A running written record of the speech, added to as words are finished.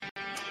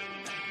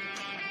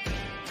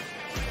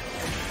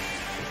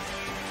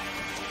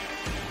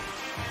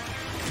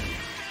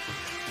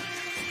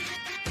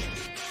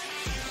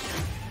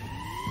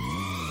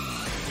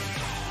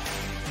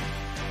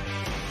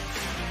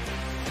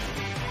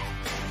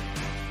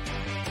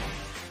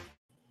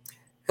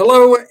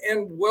Hello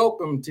and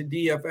welcome to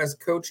DFS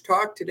Coach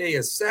Talk. Today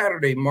is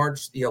Saturday,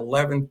 March the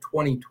 11th,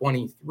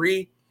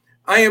 2023.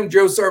 I am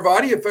Joe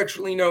Sarvati,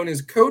 affectionately known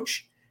as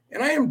Coach,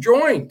 and I am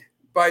joined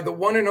by the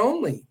one and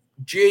only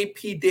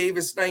JP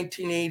Davis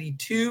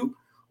 1982,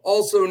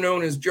 also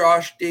known as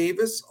Josh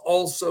Davis,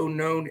 also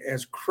known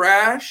as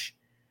Crash.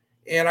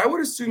 And I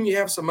would assume you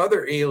have some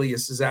other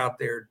aliases out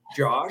there,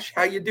 Josh.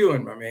 How you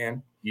doing, my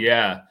man?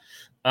 Yeah.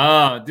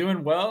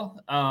 Doing well.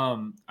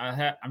 I'm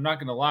not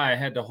gonna lie, I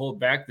had to hold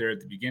back there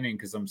at the beginning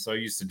because I'm so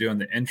used to doing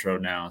the intro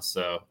now.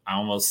 So I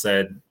almost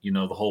said,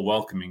 the whole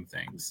welcoming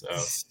thing. So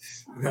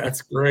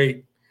that's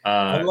great.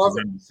 I love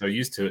it. I'm so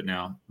used to it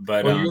now.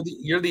 But well,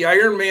 you're the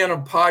Iron Man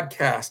of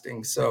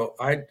podcasting, so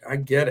I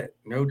get it,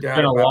 no doubt. It's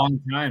been a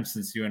long time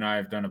since you and I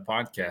have done a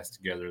podcast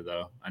together,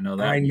 though. I know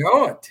that. I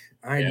know it.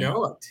 I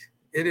know it.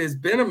 It has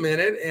been a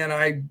minute, and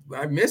I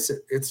miss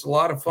it. It's a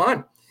lot of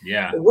fun.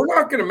 Yeah. But we're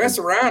not going to mess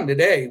around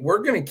today.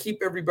 We're going to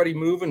keep everybody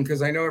moving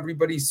because I know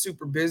everybody's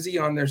super busy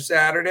on their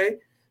Saturday.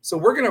 So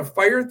we're going to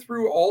fire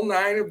through all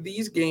 9 of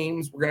these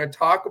games. We're going to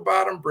talk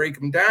about them, break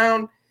them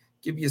down,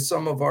 give you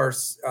some of our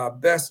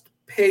best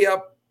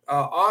pay-up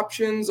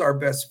options, our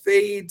best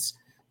fades,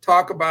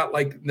 talk about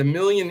like the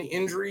million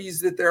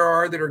injuries that there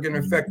are that are going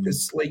to affect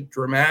this slate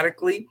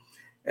dramatically.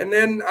 And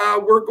then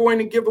we're going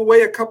to give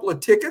away a couple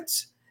of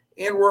tickets,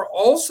 and we're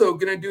also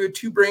going to do a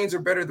 2 brains are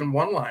better than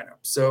 1 lineup.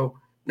 So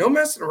no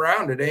messing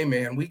around today,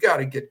 man. We got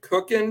to get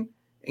cooking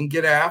and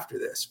get after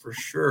this for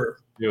sure.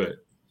 Do it.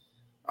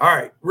 All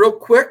right, real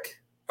quick,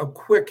 a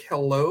quick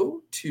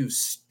hello to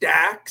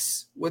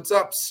Stacks. What's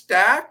up,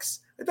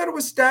 Stacks? I thought it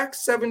was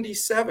Stacks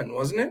 77,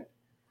 wasn't it?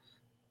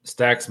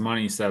 Stacks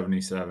Money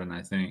 77,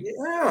 I think.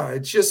 Yeah,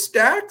 it's just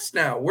Stacks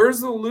now. Where's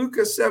the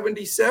Luca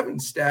 77,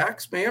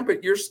 Stacks, man?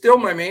 But you're still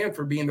my man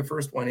for being the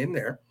first one in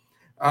there.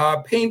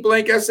 Pain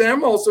Blank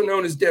SM, also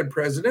known as Dead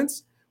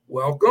Presidents.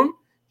 Welcome.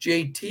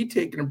 JT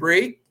taking a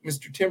break.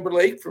 Mr.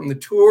 Timberlake from the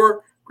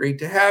tour. Great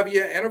to have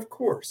you. And of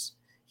course,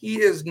 he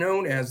is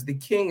known as the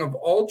king of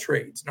all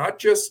trades, not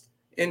just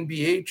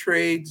NBA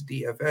trades,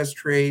 DFS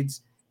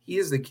trades. He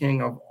is the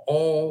king of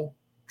all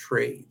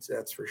trades.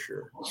 That's for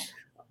sure.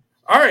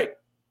 All right.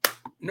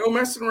 No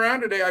messing around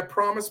today. I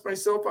promised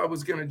myself I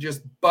was going to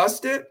just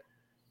bust it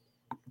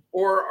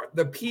or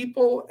the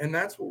people. And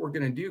that's what we're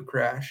going to do,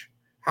 Crash.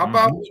 How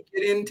about we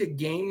get into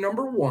game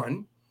number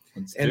 1?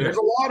 And there's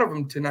a lot of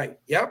them tonight.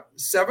 Yep.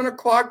 7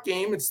 o'clock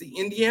game. It's the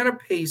Indiana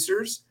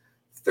Pacers,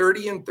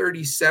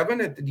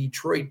 30-37 at the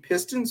Detroit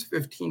Pistons,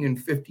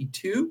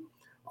 15-52.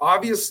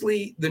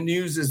 Obviously, the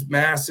news is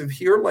massive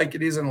here, like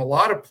it is in a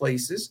lot of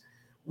places.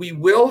 We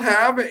will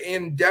have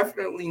and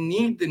definitely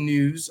need the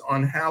news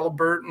on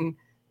Halliburton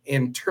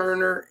and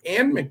Turner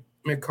and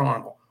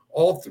McConnell.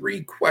 All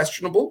 3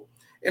 questionable.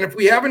 And if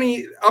we have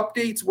any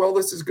updates while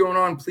this is going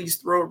on, please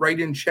throw it right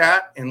in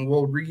chat and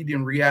we'll read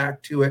and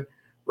react to it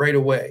right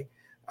away.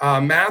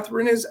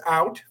 Mathurin is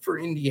out for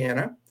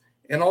Indiana,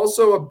 and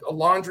also a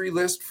laundry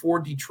list for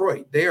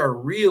Detroit. They are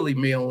really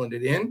mailing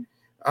it in.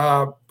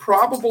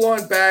 Probable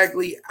on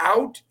Bagley.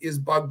 Out is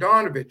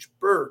Bogdanovich,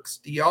 Burks,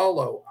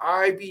 Diallo,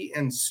 Ivy,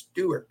 and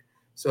Stewart.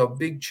 So a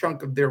big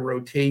chunk of their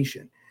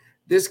rotation.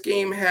 This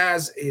game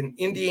has in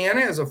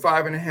Indiana as a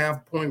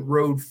 5.5-point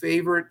road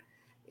favorite,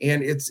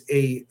 and it's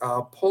a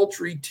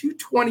paltry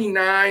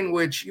 229,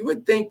 which you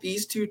would think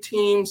these 2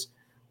 teams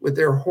with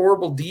their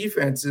horrible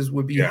defenses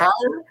would be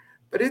higher,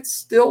 but it's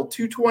still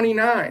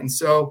 229.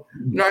 So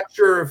I'm not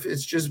sure if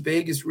it's just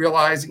Vegas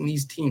realizing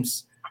these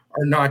teams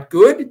are not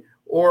good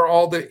or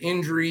all the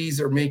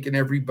injuries are making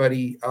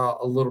everybody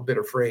a little bit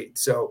afraid.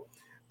 So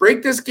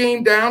break this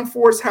game down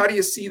for us. How do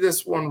you see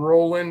this one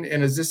rolling?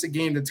 And is this a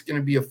game that's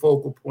going to be a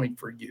focal point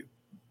for you?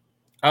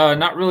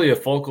 Not really a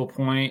focal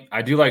point.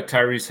 I do like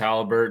Tyrese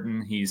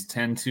Halliburton. He's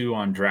 10-2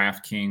 on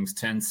DraftKings,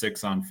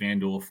 10-6 on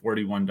FanDuel,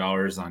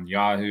 $41 on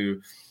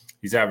Yahoo.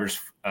 He's averaged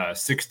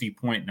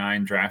 60.9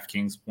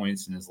 DraftKings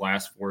points in his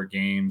last 4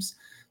 games.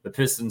 The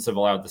Pistons have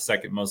allowed the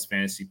 2nd most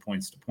fantasy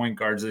points to point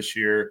guards this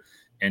year,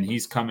 and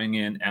he's coming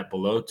in at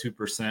below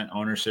 2%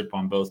 ownership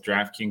on both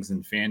DraftKings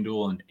and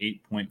FanDuel and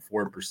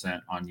 8.4%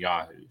 on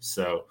Yahoo.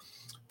 So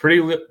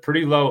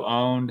pretty low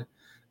owned.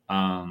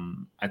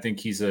 I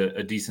think he's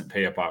a decent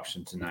pay-up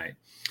option tonight.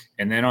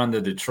 And then on the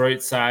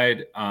Detroit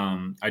side,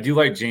 I do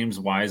like James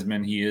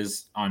Wiseman. He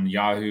is on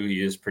Yahoo.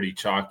 He is pretty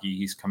chalky.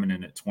 He's coming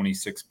in at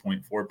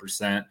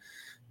 26.4%.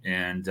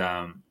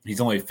 And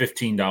he's only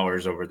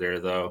 $15 over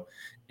there, though.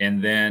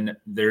 And then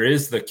there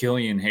is the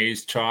Killian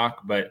Hayes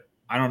chalk, but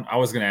I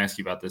was going to ask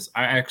you about this.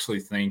 I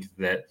actually think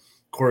that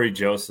Corey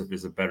Joseph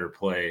is a better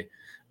play.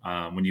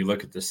 When you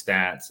look at the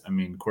stats, I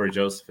mean, Corey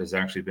Joseph has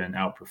actually been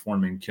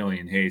outperforming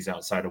Killian Hayes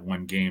outside of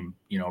 1 game,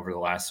 over the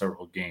last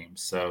several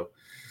games. So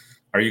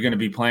are you going to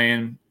be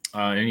playing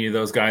any of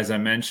those guys I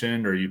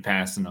mentioned, or are you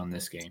passing on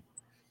this game?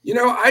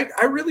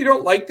 I really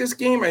don't like this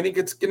game. I think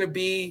it's going to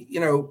be,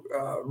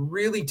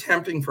 really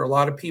tempting for a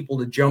lot of people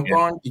to jump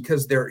on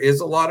because there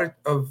is a lot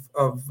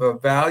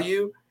of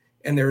value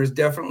and there is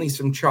definitely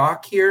some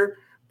chalk here.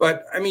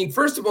 But, I mean,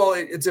 first of all,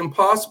 it's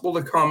impossible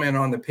to comment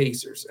on the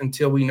Pacers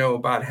until we know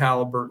about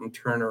Halliburton,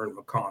 Turner, and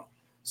McConnell.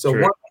 So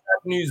once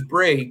that news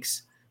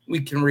breaks,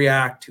 we can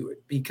react to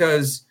it,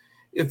 because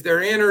if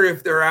they're in or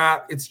if they're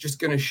out, it's just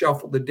going to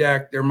shuffle the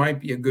deck. There might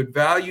be a good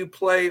value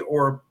play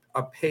or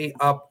a pay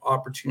up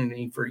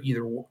opportunity for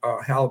either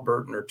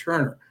Halliburton or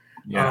Turner.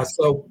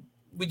 So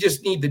we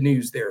just need the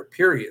news there,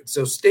 period.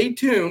 So stay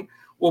tuned.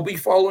 We'll be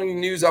following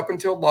the news up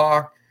until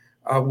lock.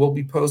 We'll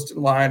be posting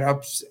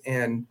lineups.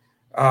 And,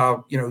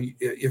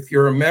 if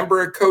you're a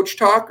member at Coach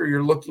Talk or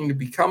you're looking to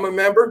become a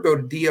member, go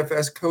to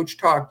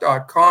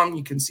dfscoachtalk.com.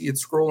 You can see it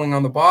scrolling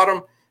on the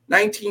bottom.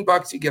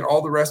 $19, you get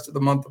all the rest of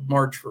the month of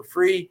March for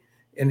free.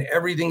 And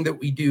everything that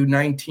we do,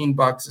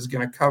 $19 is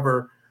going to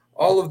cover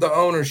all of the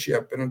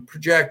ownership and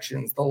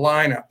projections, the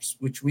lineups,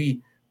 which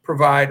we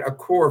provide a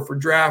core for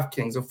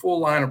DraftKings, a full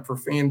lineup for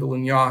FanDuel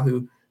and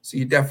Yahoo. So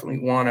you definitely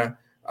want to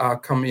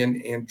come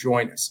in and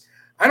join us.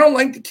 I don't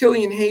like the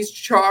Killian Hayes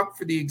chalk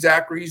for the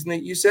exact reason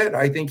that you said.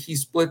 I think he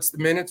splits the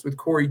minutes with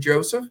Corey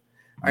Joseph.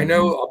 I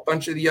know a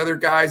bunch of the other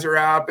guys are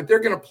out, but they're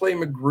going to play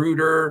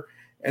Magruder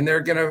and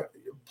they're going to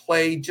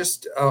play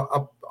just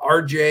a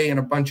RJ and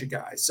a bunch of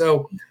guys.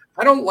 So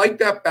I don't like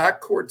that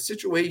backcourt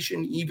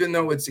situation, even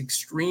though it's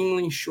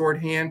extremely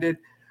shorthanded.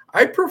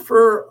 I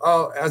prefer,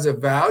 as a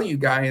value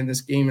guy in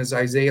this game, is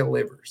Isaiah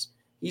Livers.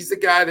 He's the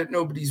guy that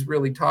nobody's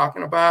really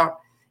talking about,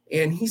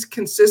 and he's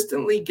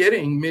consistently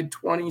getting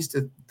mid-20s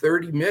to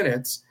 30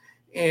 minutes,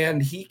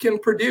 and he can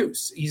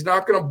produce. He's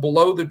not going to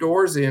blow the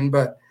doors in,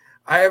 but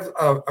I have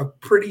a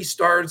pretty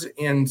stars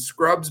and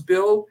scrubs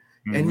build,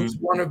 and he's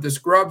one of the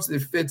scrubs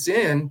that fits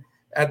in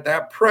at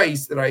that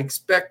price that I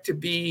expect to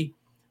be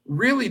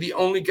really the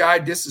only guy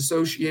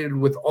disassociated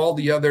with all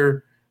the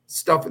other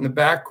stuff in the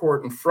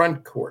backcourt and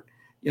front court.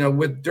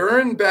 With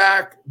Duren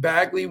back,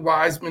 Bagley,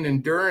 Wiseman,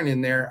 and Duren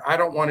in there, I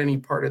don't want any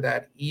part of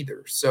that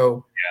either.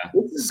 So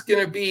this is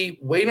going to be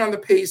wait on the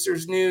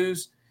Pacers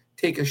news,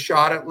 take a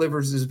shot at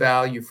Livers'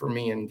 value for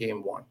me in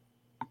game one.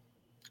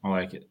 I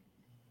like it.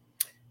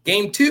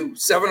 Game 2,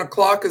 7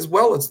 o'clock as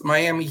well. It's the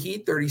Miami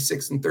Heat,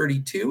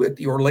 36-32 at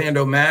the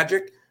Orlando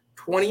Magic,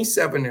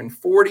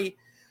 27-40.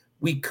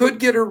 We could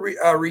get a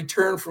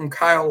return from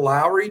Kyle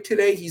Lowry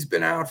today. He's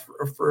been out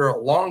for a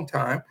long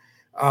time.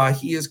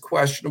 He is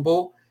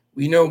questionable.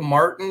 We know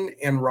Martin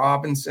and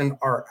Robinson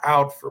are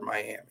out for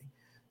Miami.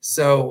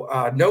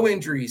 So no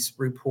injuries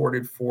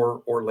reported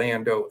for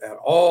Orlando at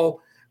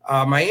all.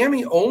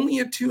 Miami only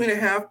a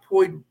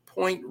 2.5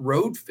 point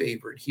road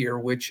favorite here,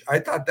 which I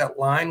thought that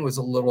line was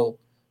a little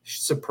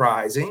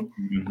surprising.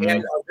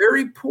 And a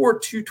very poor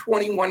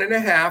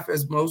 221.5,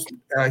 as most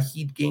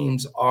Heat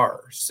games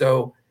are.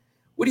 So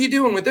what are you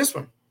doing with this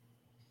one?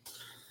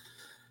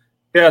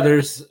 Yeah,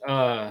 there's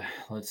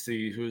let's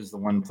see, who's the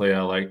one play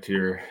I liked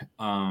here.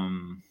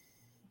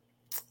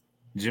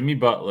 Jimmy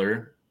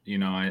Butler,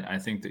 I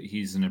think that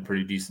he's in a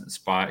pretty decent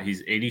spot.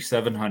 He's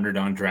 8,700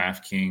 on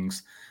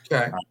DraftKings,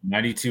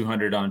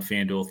 9,200 on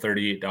FanDuel,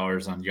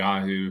 $38 on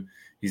Yahoo.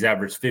 He's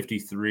averaged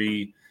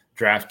 53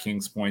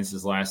 DraftKings points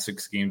his last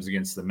 6 games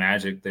against the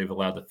Magic. They've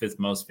allowed the 5th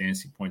most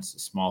fantasy points to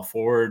small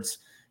forwards.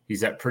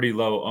 He's at pretty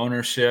low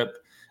ownership.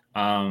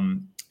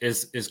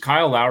 Is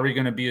Kyle Lowry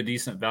going to be a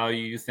decent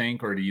value, you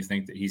think, or do you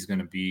think that he's going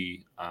to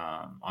be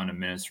on a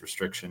minutes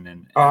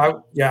restriction?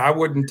 I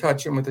wouldn't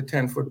touch him with a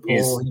 10-foot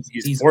pole.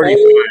 He's 45.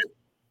 Old,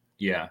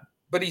 yeah,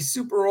 but he's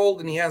super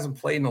old and he hasn't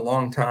played in a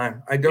long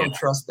time. I don't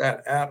trust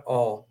that at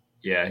all.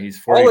 Yeah, he's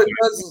 45. All it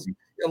does is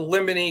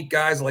eliminate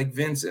guys like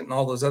Vincent and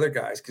all those other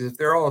guys, because if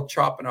they're all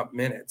chopping up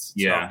minutes.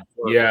 And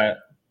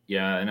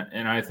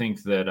I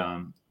think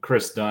that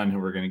Chris Dunn, who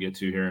we're going to get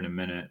to here in a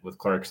minute with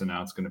Clarkson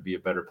out, is going to be a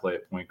better play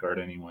at point guard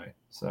anyway.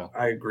 So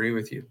I agree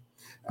with you.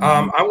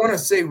 I want to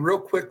say real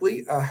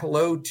quickly,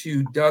 hello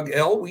to Doug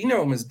L. We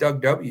know him as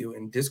Doug W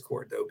in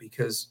Discord, though,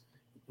 because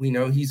we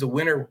know he's a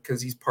winner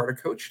because he's part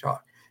of Coach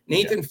Talk.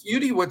 Nathan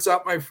Feudy, what's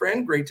up, my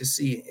friend? Great to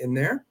see you in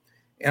there.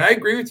 And I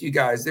agree with you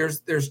guys.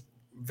 There's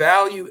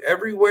value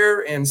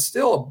everywhere and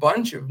still a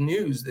bunch of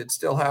news that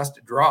still has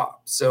to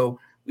drop. So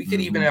we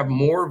could even have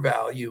more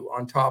value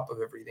on top of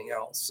everything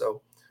else.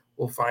 So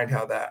we'll find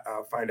out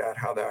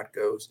how that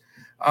goes.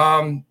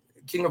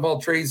 King of all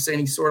trades saying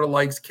he sort of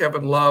likes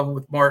Kevin Love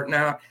with Martin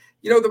out.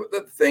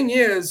 The thing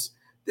is,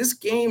 this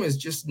game is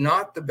just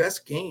not the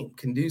best game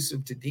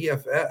conducive to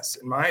DFS.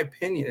 In my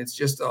opinion, it's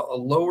just a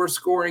lower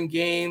scoring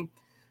game.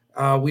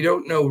 We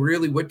don't know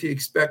really what to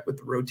expect with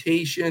the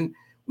rotation.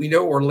 We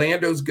know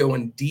Orlando's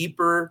going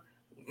deeper.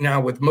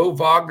 Now with Mo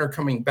Wagner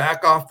coming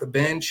back off the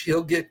bench,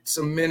 he'll get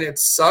some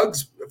minutes.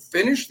 Suggs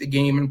finished the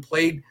game and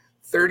played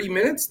 30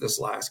 minutes this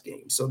last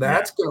game. So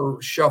that's going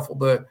to shuffle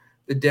the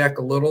deck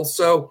a little.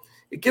 So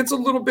it gets a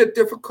little bit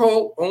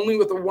difficult, only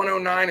with a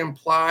 109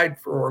 implied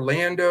for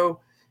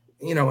Orlando,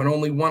 and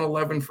only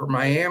 111 for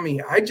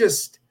Miami.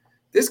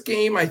 This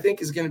game, I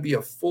think, is going to be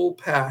a full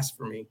pass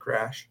for me,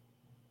 Crash.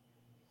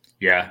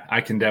 Yeah, I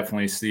can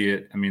definitely see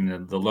it. I mean,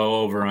 the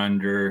low over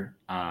under.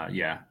 I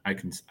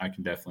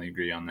can definitely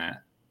agree on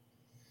that.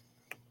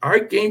 All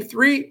right, game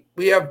 3.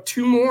 We have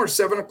 2 more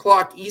 7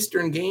 o'clock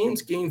Eastern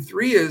games. Game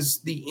 3 is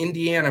the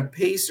Indiana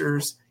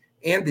Pacers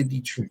and the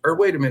Detroit. Or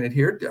wait a minute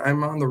here.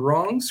 I'm on the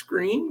wrong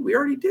screen. We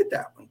already did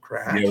that one,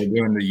 Crash? Yeah, we're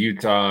doing the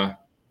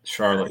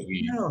Utah-Charlotte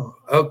game. No.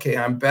 Okay,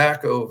 I'm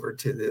back over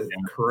to the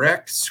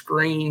correct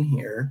screen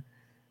here.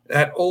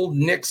 That old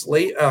Knicks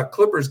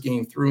Clippers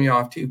game threw me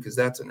off too because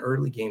that's an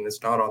early game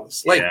that's not on the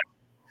slate.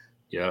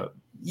 Yeah.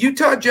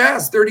 Utah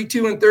Jazz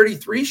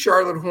 32-33,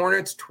 Charlotte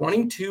Hornets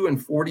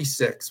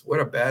 22-46. What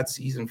a bad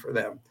season for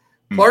them.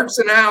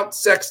 Clarkson out,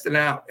 Sexton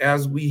out,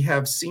 as we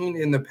have seen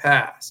in the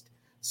past.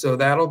 So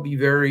that'll be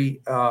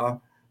very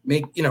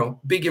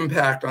big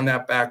impact on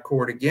that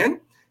backcourt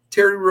again.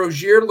 Terry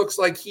Rozier looks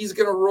like he's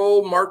going to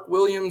roll. Mark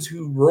Williams,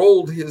 who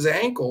rolled his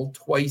ankle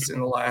twice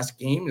in the last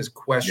game, is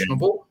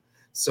questionable.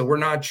 So we're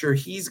not sure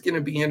he's going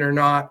to be in or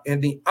not.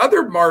 And the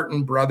other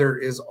Martin brother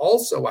is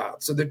also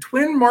out. So the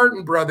twin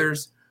Martin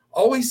brothers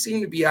always seem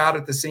to be out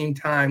at the same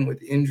time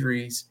with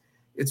injuries.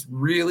 It's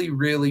really,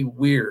 really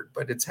weird,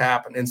 but it's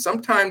happened. And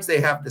sometimes they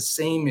have the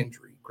same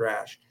injury,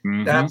 Crash.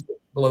 That's what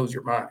blows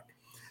your mind.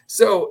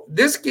 So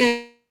this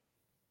game,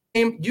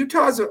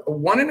 Utah's a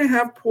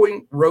 1.5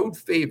 point road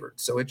favorite,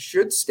 so it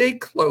should stay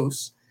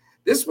close.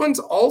 This one's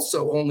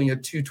also only a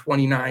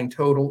 229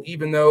 total,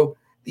 even though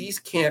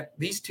these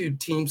two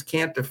teams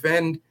can't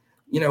defend,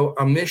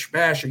 a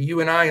mishmash of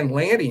UNI and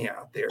Lanny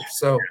out there.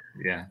 So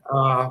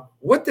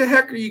what the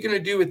heck are you going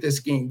to do with this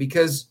game?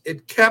 Because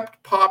it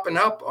kept popping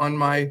up on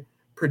my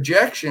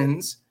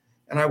projections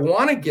and I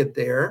want to get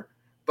there,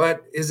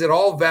 but is it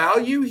all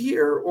value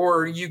here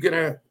or are you going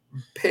to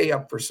pay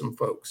up for some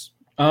folks?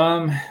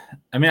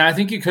 I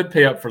think you could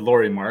pay up for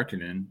Lauri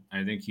Markkanen.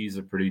 I think he's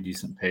a pretty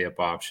decent pay up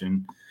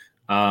option.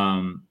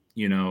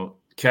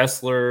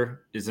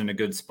 Kessler is in a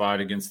good spot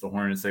against the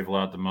Hornets. They've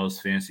allowed the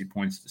most fantasy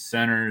points to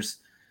centers.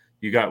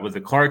 You got with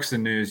the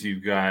Clarkson news,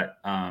 you've got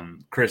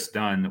Chris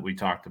Dunn that we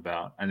talked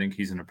about. I think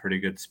he's in a pretty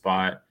good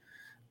spot.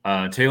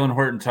 Talen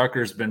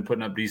Horton-Tucker's been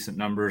putting up decent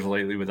numbers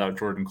lately without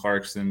Jordan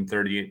Clarkson,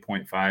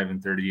 38.5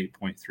 and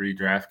 38.3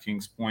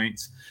 DraftKings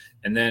points.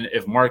 And then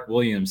if Mark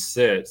Williams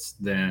sits,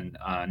 then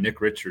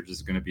Nick Richards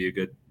is going to be a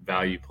good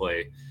value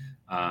play.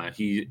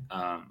 He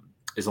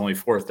is only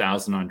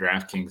 $4,000 on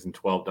DraftKings and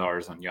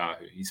 $12 on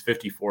Yahoo. He's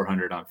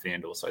 $5,400 on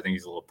FanDuel, so I think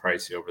he's a little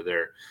pricey over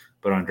there.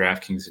 But on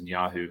DraftKings and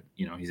Yahoo,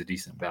 he's a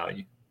decent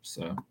value.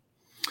 So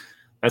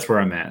that's where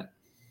I'm at.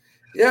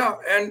 Yeah,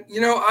 and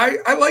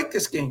I like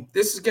this game.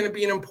 This is going to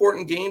be an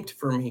important game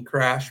for me,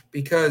 Crash,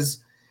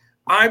 because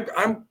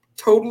I'm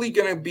totally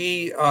going to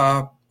be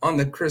on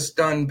the Chris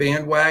Dunn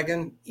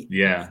bandwagon.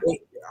 Yeah,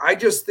 I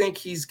just think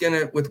he's going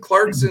to, with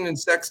Clarkson and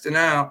Sexton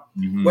out,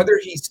 whether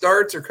he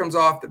starts or comes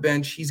off the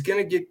bench, he's going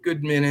to get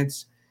good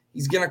minutes.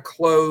 He's going to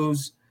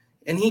close,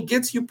 and he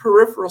gets you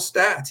peripheral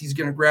stats. He's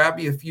going to grab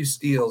you a few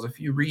steals, a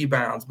few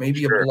rebounds,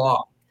 maybe a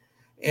block.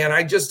 And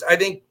I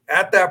think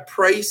at that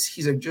price,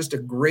 he's just a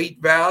great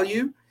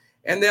value.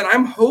 And then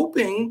I'm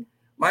hoping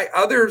my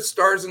other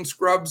stars and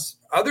scrubs,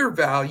 other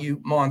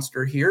value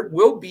monster here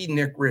will be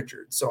Nick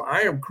Richards. So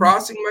I am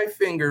crossing my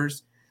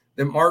fingers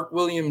that Mark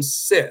Williams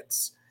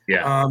sits.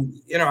 Yeah.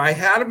 I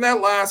had him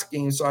that last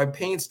game, so I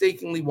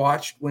painstakingly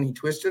watched when he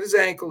twisted his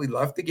ankle. He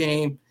left the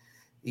game.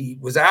 He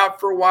was out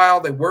for a while.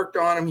 They worked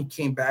on him. He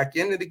came back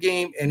into the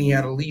game, and he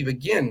had to leave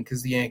again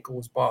because the ankle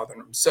was bothering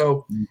him.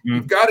 So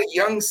you've got a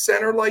young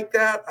center like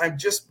that. I'm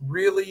just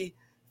really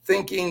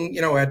thinking,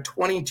 at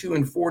 22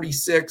 and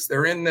 46,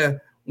 they're in the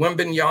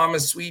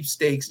Wembanyama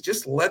sweepstakes.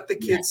 Just let the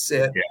kids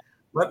sit. Yeah.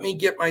 Let me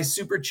get my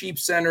super cheap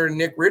center,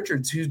 Nick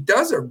Richards, who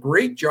does a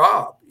great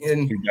job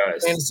in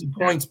fantasy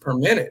points per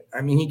minute. I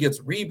mean, he gets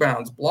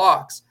rebounds,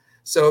 blocks.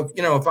 So,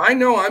 if I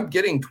know I'm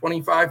getting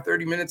 25,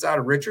 30 minutes out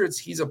of Richards,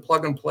 he's a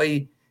plug and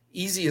play,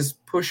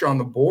 easiest push on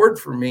the board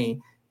for me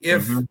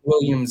if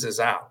Williams is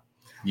out.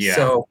 Yeah.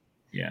 So,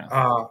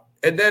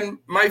 and then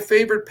my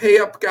favorite pay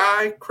up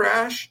guy,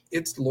 Crash,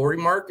 it's Lauri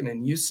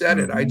Markkanen. You said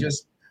it.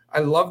 I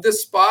love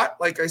this spot.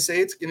 Like I say,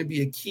 it's going to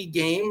be a key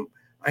game.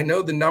 I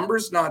know the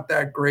number's not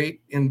that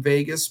great in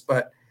Vegas,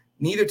 but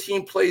neither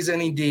team plays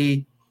any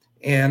D.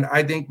 And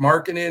I think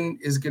Markkanen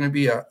is going to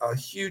be a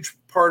huge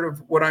part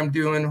of what I'm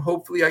doing.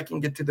 Hopefully I can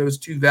get to those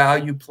two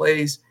value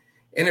plays.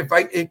 And if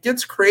it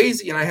gets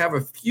crazy and I have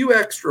a few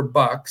extra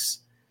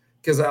bucks,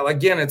 because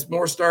again, it's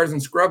more stars and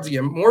scrubsy.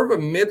 I'm more of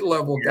a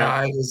mid-level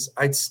guy.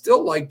 I'd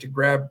still like to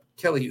grab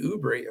Kelly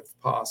Oubre if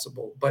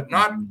possible, but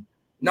not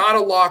a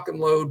lock and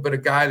load, but a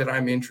guy that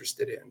I'm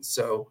interested in.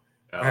 So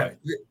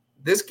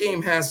this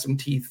game has some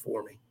teeth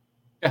for me.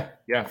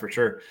 Yeah, for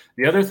sure.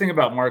 The other thing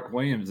about Mark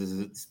Williams is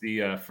it's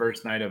the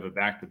first night of a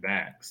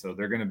back-to-back, so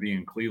they're going to be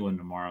in Cleveland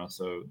tomorrow.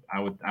 So I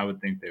would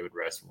think they would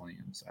rest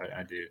Williams.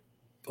 I do.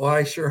 Well,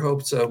 I sure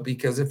hope so,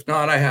 because if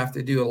not, I have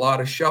to do a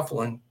lot of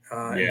shuffling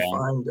and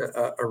find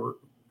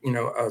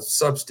a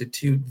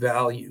substitute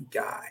value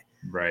guy.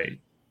 Right.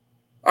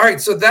 All right,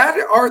 so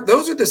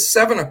those are the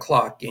 7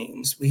 o'clock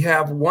games. We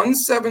have 1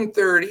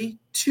 7:30,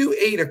 2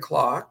 8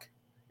 o'clock,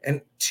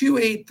 and 2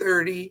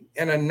 8:30,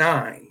 and a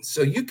 9.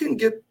 So you can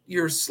get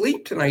your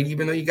sleep tonight,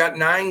 even though you got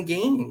 9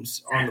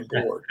 games on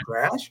the board,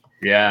 Crash.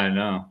 Yeah, I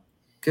know.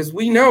 Because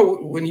we know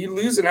when you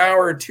lose an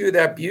hour or two of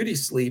that beauty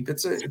sleep,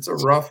 it's a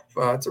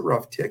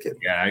rough ticket.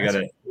 Yeah,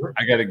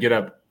 I gotta get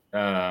up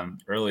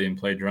early and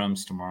play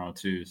drums tomorrow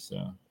too.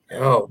 So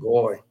Oh,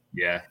 boy.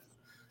 Yeah.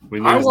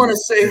 I want to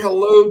say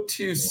hello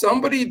to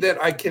somebody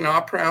that I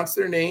cannot pronounce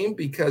their name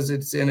because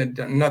it's in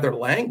another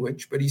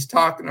language, but he's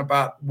talking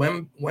about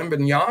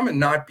Wembanyama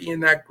not being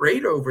that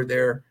great over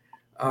there,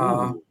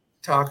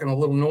 talking a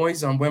little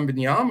noise on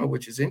Wembanyama,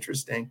 which is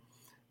interesting.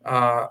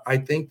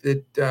 I think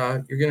that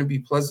you're going to be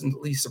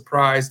pleasantly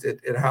surprised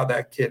at how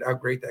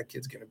great that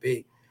kid's going to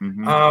be.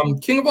 Mm-hmm.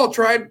 King of all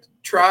trades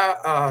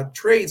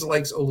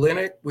likes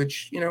Olynyk,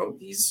 which,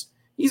 he's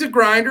a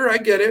grinder. I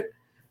get it.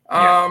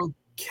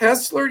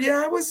 Kessler,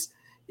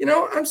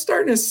 I'm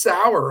starting to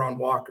sour on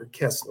Walker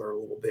Kessler a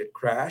little bit,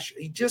 Crash.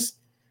 He just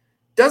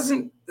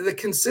the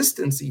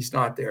consistency's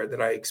not there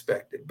that I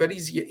expected, but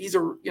he's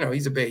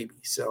a baby,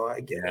 so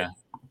I get it.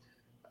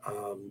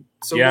 I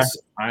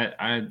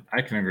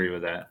can agree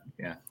with that.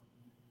 Yeah.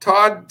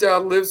 Todd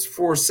lives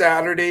for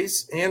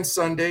Saturdays and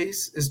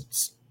Sundays,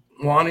 is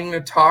wanting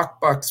to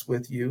talk Bucks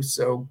with you.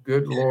 So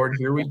good Lord,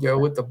 here we go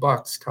with the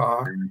Bucks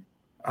talk.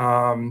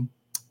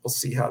 We'll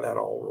see how that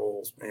all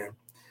rolls, man.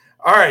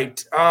 All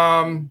right.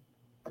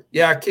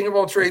 King of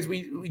all trades,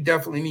 we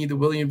definitely need the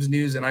Williams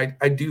news, and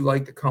I do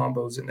like the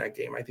combos in that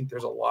game. I think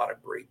there's a lot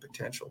of great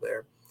potential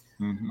there.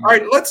 Mm-hmm. All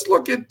right, let's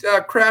look at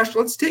Crash.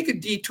 Let's take a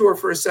detour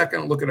for a second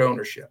and look at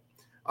ownership.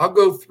 I'll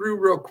go through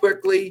real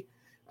quickly.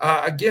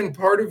 Again,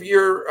 part of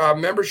your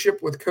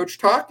membership with Coach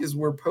Talk is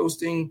we're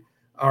posting,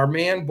 our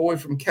boy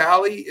from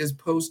Cali is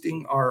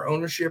posting our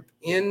ownership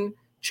in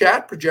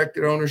chat,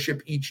 projected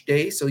ownership each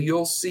day. So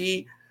you'll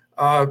see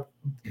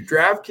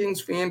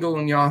DraftKings, FanDuel,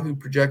 and Yahoo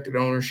projected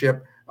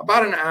ownership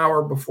about an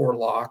hour before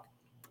lock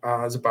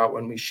is about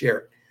when we share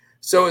it.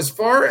 So as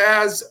far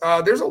as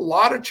there's a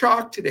lot of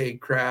chalk today,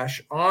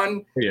 Crash.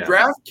 On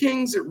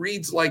DraftKings, it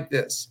reads like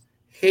this: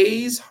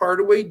 Hayes,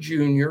 Hardaway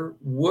Jr.,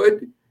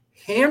 Wood,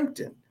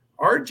 Hampton,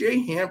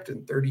 RJ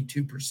Hampton,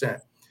 32%.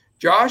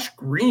 Josh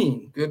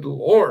Green, good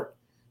Lord.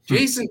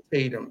 Jason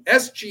Tatum,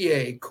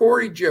 SGA,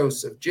 Corey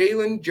Joseph,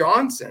 Jalen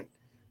Johnson.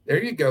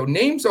 There you go.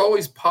 Names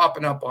always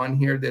popping up on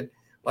here that,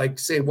 like,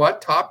 say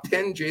what? Top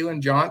 10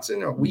 Jalen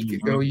Johnson? A week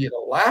ago, you'd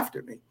have laughed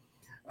at me.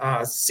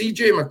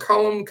 CJ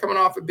McCollum coming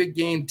off a big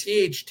game,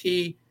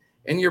 THT,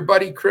 and your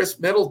buddy Chris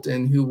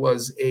Middleton, who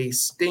was a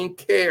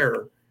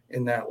stinker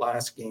in that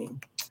last game.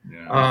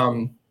 Yeah.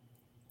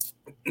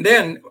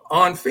 Then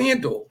on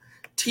FanDuel,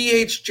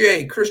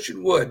 THJ,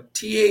 Christian Wood,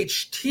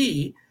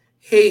 THT,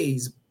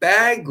 Hayes,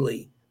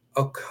 Bagley,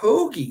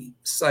 Okogie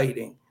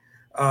sighting.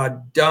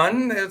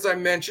 Dunn, as I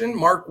mentioned,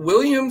 Mark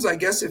Williams, I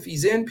guess if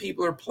he's in,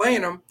 people are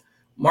playing him.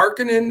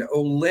 Markkanen,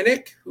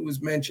 Olynyk, who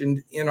was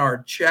mentioned in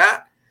our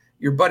chat,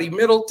 your buddy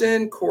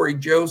Middleton, Corey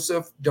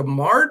Joseph,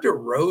 DeMar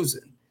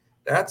DeRozan.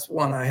 That's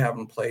one I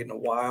haven't played in a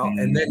while. Mm-hmm.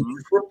 And then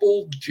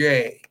Triple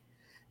J.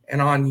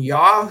 And on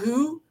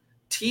Yahoo,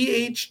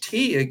 THT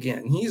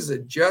again.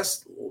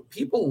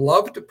 People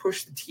love to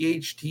push the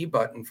THT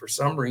button for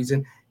some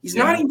reason. He's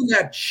not even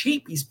that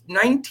cheap. He's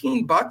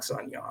 $19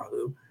 on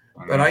Yahoo.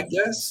 But I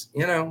guess,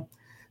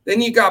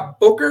 Then you got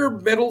Booker,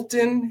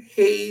 Middleton,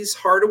 Hayes,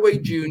 Hardaway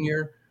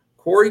Jr.,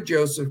 Corey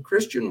Joseph,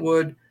 Christian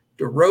Wood,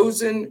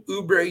 DeRozan,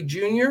 Oubre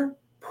Jr.,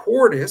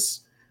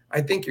 Portis.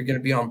 I think you're going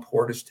to be on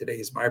Portis today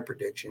is my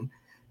prediction.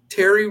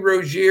 Terry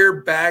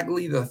Rozier,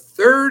 Bagley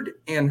III,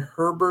 and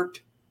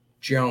Herbert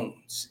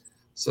Jones.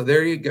 So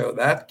there you go.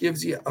 That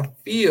gives you a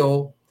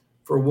feel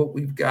for what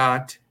we've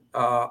got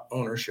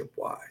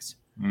ownership-wise.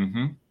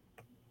 Mm-hmm.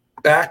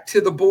 Back to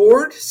the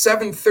board,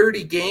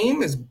 7:30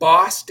 game is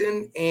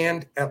Boston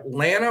and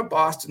Atlanta.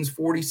 Boston's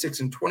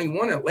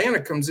 46-21. Atlanta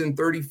comes in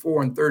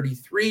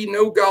 34-33.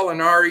 No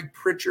Gallinari,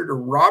 Pritchard, or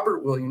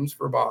Robert Williams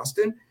for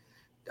Boston.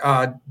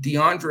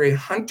 DeAndre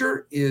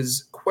Hunter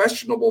is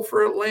questionable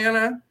for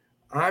Atlanta.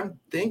 I'm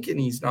thinking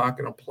he's not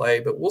going to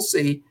play, but we'll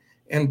see.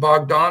 And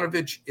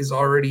Bogdanovich is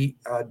already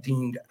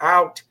deemed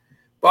out.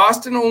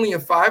 Boston only a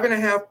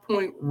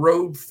 5.5-point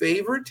road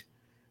favorite.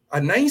 A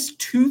nice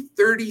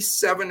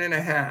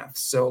 237.5.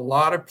 So a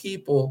lot of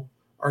people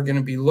are going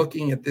to be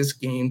looking at this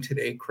game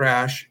today.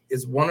 Crash,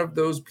 is one of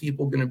those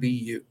people going to be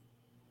you?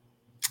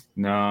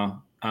 No,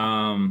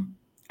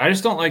 I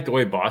just don't like the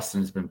way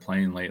Boston's been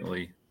playing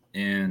lately,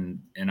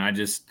 and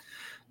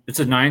it's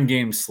a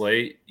 9-game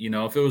slate.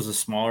 If it was a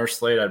smaller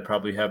slate, I'd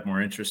probably have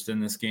more interest in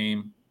this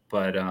game.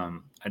 But I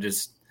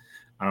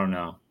don't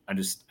know. I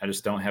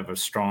just don't have a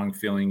strong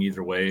feeling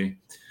either way.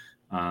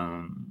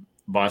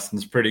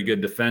 Boston's pretty good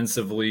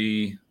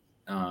defensively.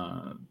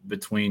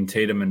 Between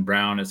Tatum and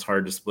Brown, it's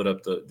hard to split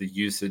up the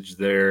usage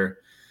there.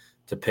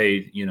 To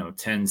pay, 10-6,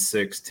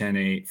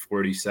 10-8,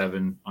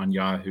 47 on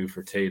Yahoo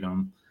for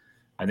Tatum.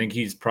 I think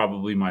he's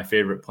probably my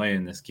favorite play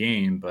in this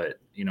game, but,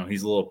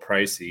 he's a little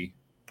pricey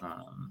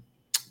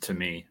to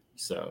me.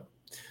 So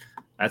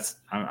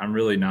I'm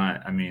really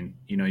not. I mean,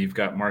 you've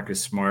got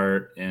Marcus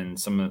Smart and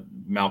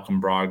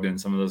Malcolm Brogdon,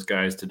 some of those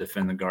guys to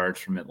defend the guards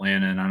from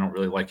Atlanta, and I don't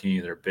really like any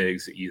of their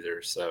bigs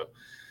either. So,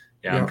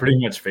 I'm pretty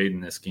much fading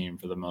this game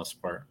for the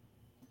most part.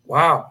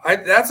 Wow.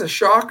 That's a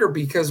shocker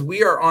because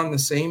we are on the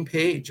same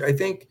page. I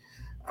think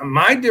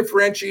my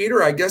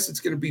differentiator, I guess it's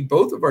going to be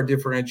both of our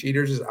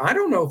differentiators, is I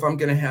don't know if I'm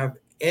going to have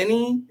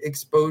any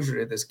exposure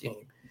to this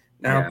game.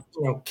 Now,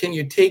 can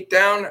you take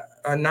down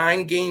a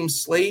 9-game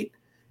slate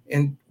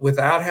and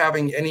without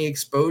having any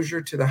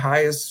exposure to the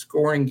highest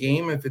scoring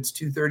game if it's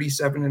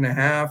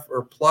 237.5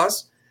 or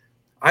plus?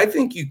 I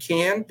think you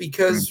can,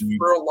 because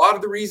for a lot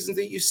of the reasons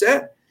that you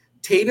said.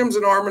 Tatum's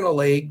an arm and a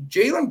leg.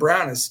 Jaylen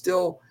Brown is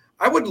still –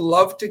 I would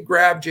love to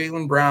grab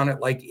Jaylen Brown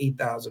at like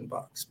 $8,000,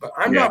 but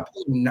I'm not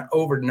paying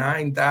over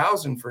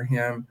 $9,000 for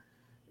him.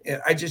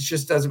 It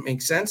just doesn't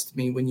make sense to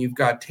me when you've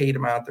got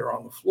Tatum out there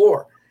on the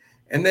floor.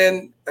 And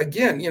then,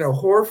 again,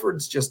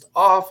 Horford's just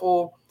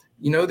awful.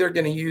 They're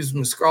going to use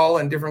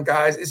Muscala and different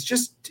guys.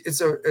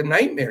 It's a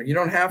nightmare. You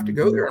don't have to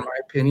go there, in my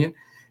opinion.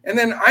 And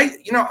then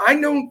I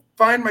don't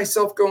find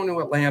myself going to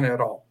Atlanta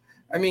at all.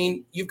 I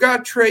mean, you've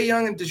got Trae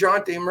Young and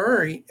DeJounte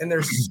Murray, and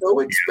they're so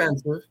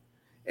expensive,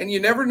 and you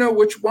never know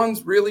which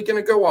one's really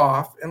going to go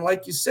off. And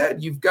like you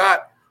said, you've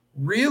got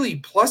really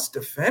plus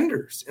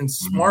defenders in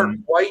Smart,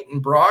 White,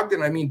 and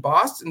Brogdon. I mean,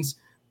 Boston's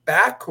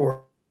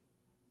backcourt,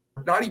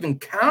 not even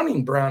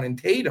counting Brown and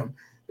Tatum,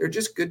 they're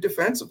just good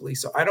defensively.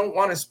 So I don't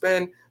want to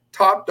spend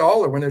top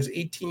dollar when there's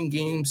 18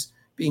 games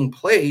being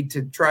played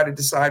to try to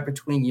decide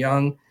between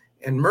Young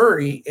and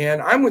Murray.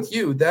 And I'm with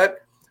you. That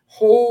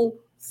whole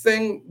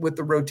thing with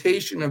the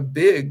rotation of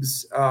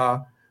bigs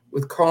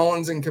with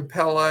Collins and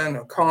Capella and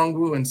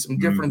Okongwu and some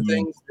different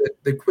things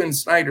that Quinn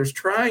Snyder's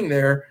trying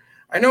there.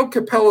 I know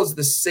Capella's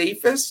the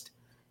safest,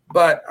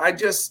 but I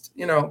just,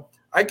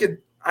 I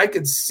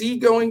could see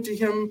going to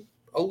him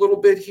a little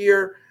bit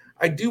here.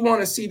 I do want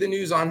to see the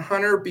news on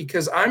Hunter,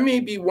 because I may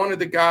be one of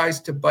the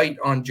guys to bite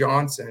on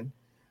Johnson.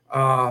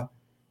 If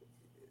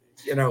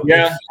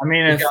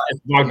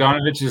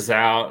Bogdanovich is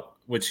out,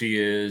 which he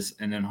is,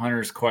 and then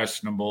Hunter's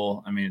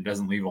questionable, it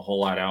doesn't leave a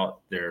whole lot out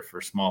there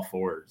for small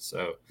forwards.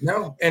 So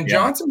no, and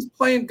Johnson's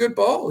playing good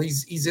ball.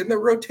 He's in the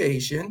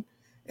rotation,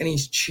 and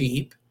he's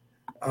cheap.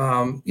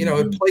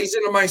 It plays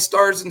into my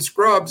stars and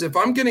scrubs. If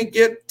I'm going to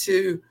get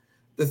to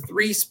the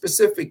 3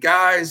 specific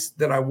guys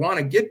that I want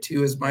to get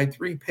to as my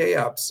 3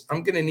 pay-ups,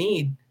 I'm going to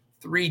need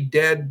 3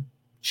 dead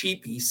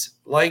cheapies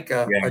like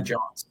a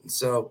Johnson.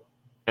 So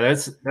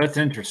that's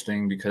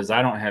interesting, because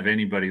I don't have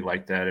anybody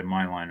like that in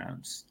my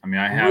lineups. I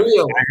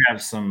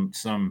have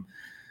some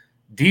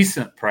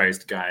decent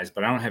priced guys,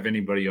 but I don't have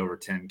anybody over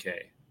 10K.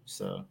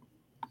 So,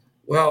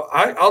 well,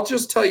 I'll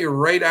just tell you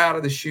right out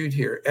of the chute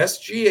here: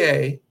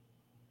 SGA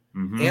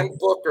and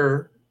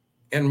Booker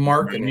and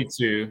Markkanen.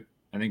 92.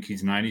 I think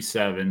he's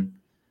 97.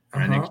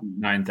 I think he's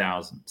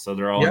 9,000. So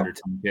they're all under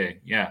 10K.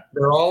 Yeah.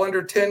 They're all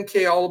under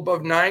 10K, all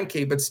above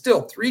 9K, but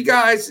still 3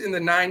 guys in the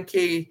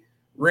 9K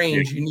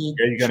range you need.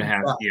 Yeah, you're going to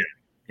have.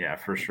 Yeah,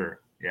 for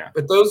sure. Yeah.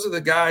 But those are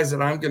the guys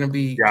that I'm going to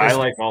be. Yeah, I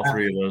like all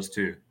 3 of those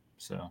too.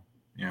 So,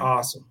 yeah.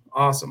 Awesome.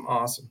 All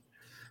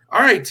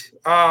right.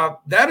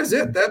 That is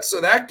it.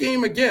 That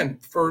game, again,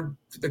 for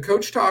the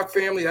Coach Talk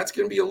family, that's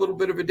going to be a little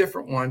bit of a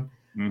different one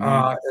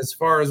as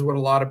far as what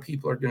a lot of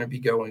people are going to be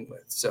going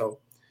with. So,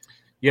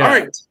 yeah. All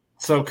right.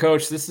 So,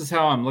 Coach, this is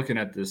how I'm looking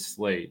at this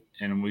slate,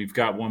 and we've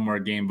got one more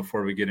game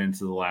before we get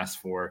into the last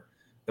 4.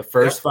 The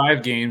first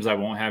 5 games, I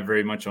won't have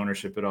very much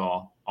ownership at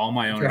all. All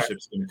my ownership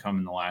is going to come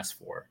in the last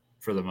 4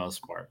 for the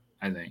most part,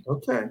 I think.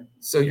 Okay.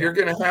 So you're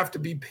going to have to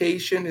be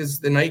patient as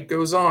the night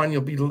goes on.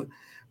 You'll be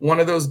one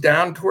of those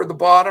down toward the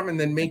bottom and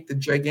then make the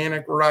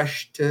gigantic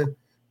rush to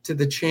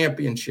the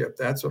championship.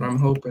 That's what I'm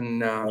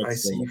hoping I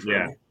see.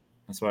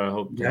 That's what I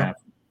hope to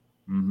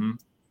happen.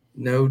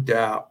 No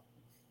doubt.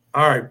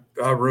 All right.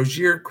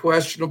 Rozier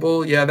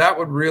questionable. Yeah, that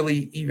would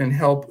really even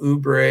help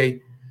Oubre,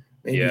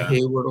 maybe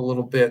Hayward a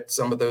little bit,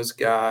 some of those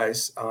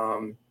guys.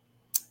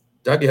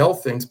 Doug L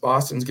thinks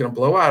Boston's going to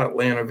blow out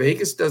Atlanta.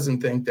 Vegas doesn't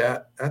think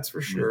that. That's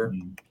for sure.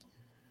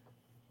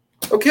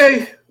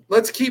 Okay,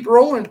 let's keep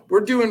rolling.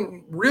 We're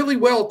doing really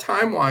well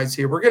time-wise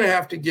here. We're going to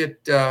have to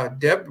get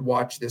Deb to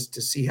watch this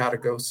to see how to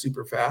go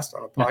super fast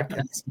on a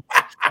podcast.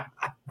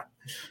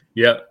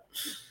 Yep.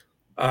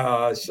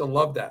 She'll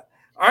love that.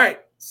 All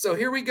right. So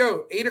here we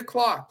go. 8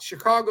 o'clock.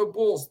 Chicago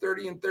Bulls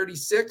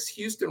 30-36.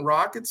 Houston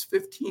Rockets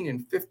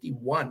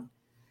 15-51.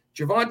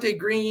 Javonte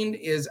Green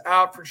is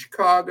out for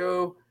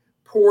Chicago.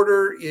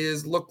 Porter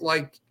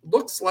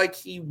looks like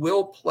he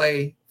will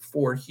play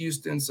for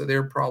Houston, so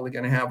they're probably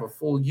going to have a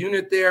full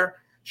unit there.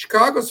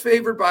 Chicago's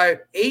favored by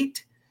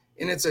 8,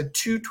 and it's a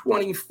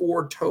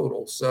 224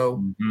 total.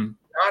 So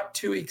not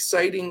too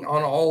exciting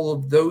on all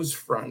of those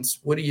fronts.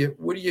 What are you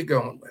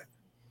going with?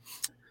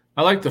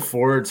 I like the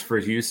forwards for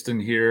Houston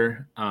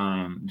here.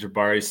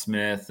 Jabari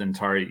Smith and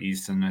Tari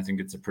Eason. I think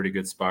it's a pretty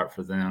good spot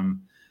for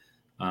them.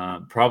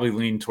 Probably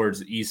lean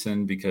towards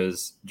Eason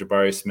because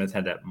Jabari Smith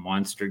had that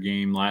monster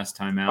game last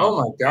time out.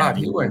 Oh, my God.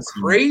 He went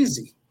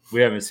crazy. We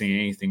haven't seen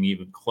anything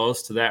even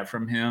close to that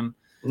from him.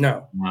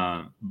 No.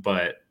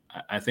 But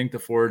I think the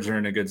forwards are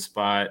in a good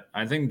spot.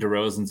 I think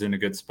DeRozan's in a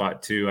good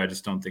spot too. I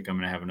just don't think I'm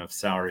going to have enough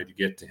salary to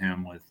get to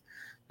him with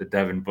the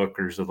Devin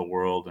Bookers of the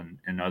world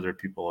and other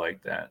people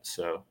like that.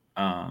 So,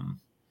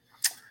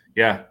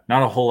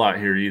 not a whole lot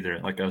here either.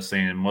 Like I was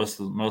saying, most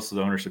of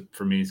the ownership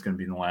for me is going to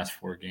be in the last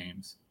 4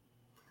 games.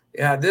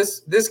 Yeah,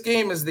 this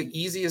game is the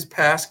easiest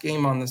pass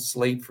game on the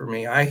slate for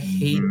me. I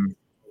hate it.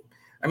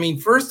 I mean,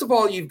 first of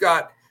all, you've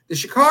got the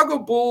Chicago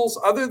Bulls,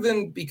 other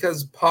than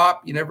because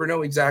Pop, you never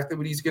know exactly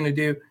what he's going to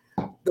do.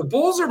 The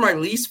Bulls are my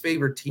least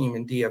favorite team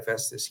in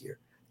DFS this year.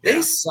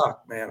 They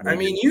suck, man. I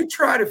mean, you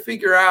try to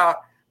figure out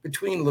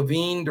between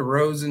Levine,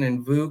 DeRozan,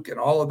 and Vuk and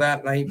all of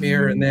that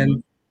nightmare, and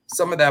then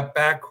some of that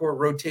backcourt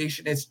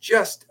rotation. It's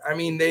just, I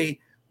mean, they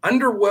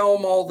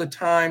underwhelm all the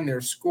time.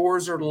 Their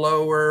scores are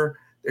lower.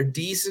 They're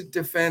decent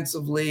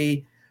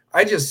defensively.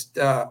 I just,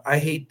 I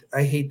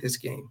hate this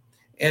game.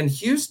 And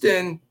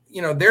Houston,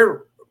 you know,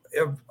 they're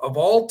of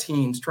all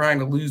teams trying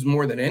to lose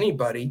more than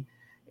anybody.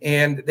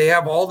 And they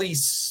have all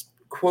these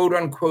quote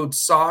unquote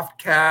soft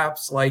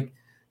caps like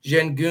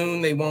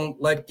Şengün, they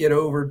won't let get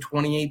over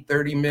 28,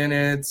 30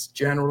 minutes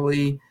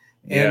generally.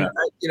 And,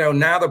 you know,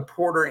 now the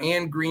Porter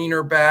and Green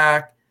are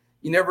back.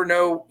 You never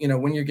know, you know,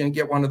 when you're going to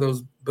get one of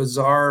those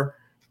bizarre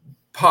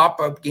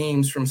pop-up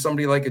games from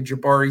somebody like a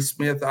Jabari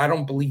Smith. I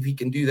don't believe he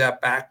can do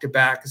that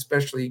back-to-back,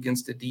 especially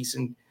against a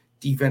decent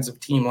defensive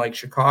team like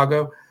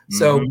Chicago.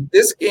 So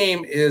this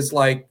game is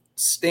like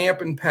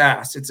stamp and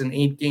pass. It's an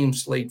 8-game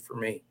slate for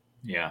me.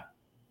 Yeah.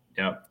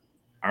 Yep.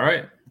 All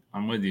right.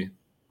 I'm with you.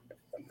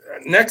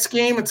 Next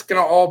game, it's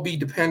going to all be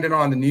dependent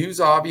on the news,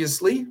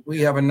 obviously. We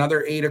have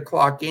another 8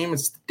 o'clock game.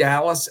 It's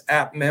Dallas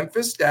at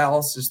Memphis.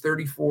 Dallas is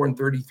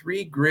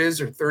 34-33.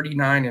 Grizz are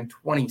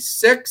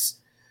 39-26.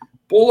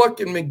 Bullock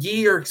and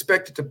McGee are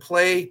expected to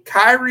play.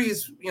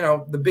 Kyrie's, you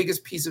know, the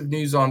biggest piece of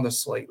news on the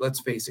slate,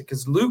 let's face it,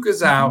 because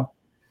Luka's out.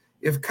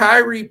 If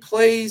Kyrie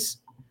plays,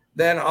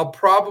 then I'll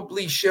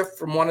probably shift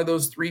from one of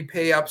those 3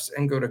 pay-ups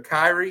and go to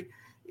Kyrie.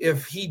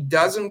 If he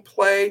doesn't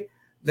play,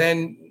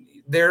 then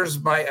there's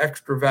my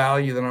extra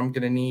value that I'm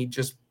going to need.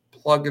 Just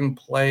plug and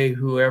play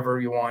whoever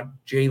you want,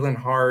 Jalen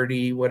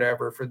Hardy,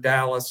 whatever, for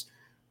Dallas,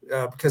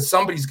 because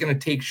somebody's going to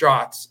take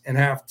shots and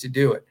have to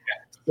do it.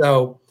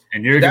 So,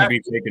 and you're going to be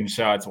taking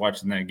shots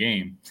watching that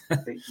game.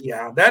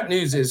 Yeah, that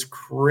news is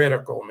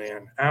critical,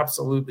 man.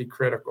 Absolutely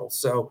critical.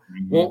 So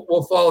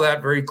we'll follow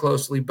that very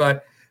closely.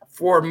 But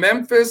for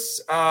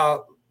Memphis,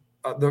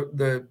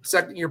 the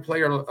second-year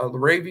player,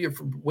 Laravia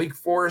from Wake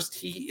Forest,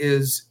 he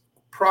is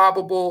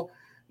probable.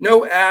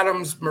 No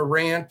Adams,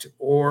 Morant,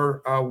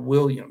 or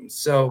Williams.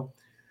 So,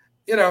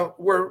 you know,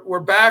 we're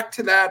back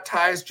to that.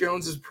 Tyus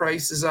Jones's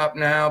price is up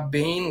now.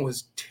 Bane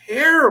was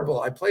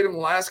terrible. I played him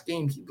last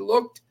game. He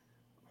looked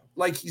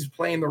like he's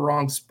playing the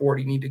wrong sport.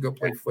 He need to go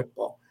play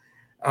football.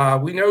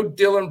 We know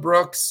Dylan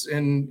Brooks,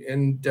 and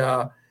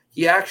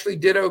he actually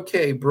did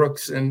okay.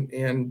 Brooks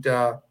and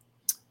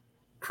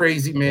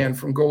crazy man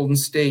from Golden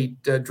State,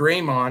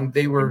 Draymond,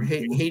 they were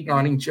hating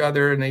on each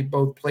other, and they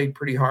both played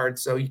pretty hard.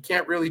 So you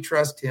can't really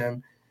trust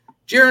him.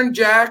 Jaren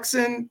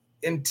Jackson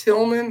and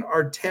Tillman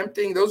are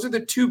tempting. Those are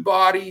the 2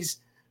 bodies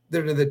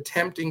that are the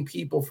tempting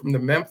people from the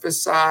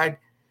Memphis side.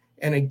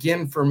 And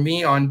again, for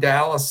me on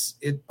Dallas,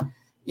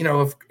 you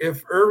know,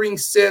 if Irving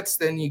sits,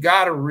 then you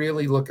got to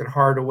really look at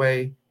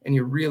Hardaway, and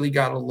you really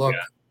got to look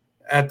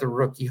at the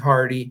rookie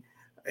Hardy,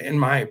 in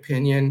my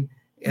opinion.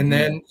 And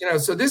then, you know,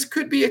 so this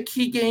could be a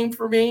key game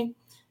for me.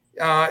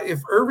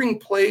 If Irving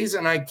plays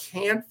and I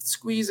can't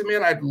squeeze him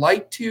in, I'd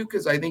like to,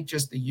 because I think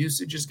just the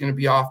usage is going to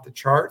be off the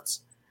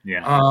charts.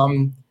 Yeah.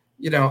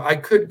 You know, I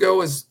could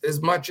go as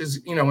much as,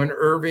 you know, an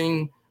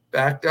Irving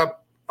backed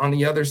up on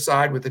the other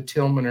side with a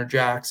Tillman or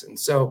Jackson.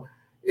 So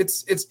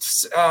it's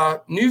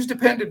news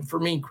dependent for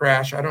me,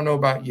 Crash. I don't know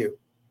about you.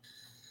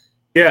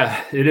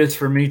 Yeah, it is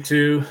for me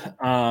too.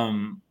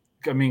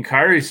 I mean,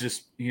 Kyrie's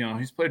just, you know,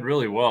 he's played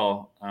really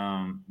well.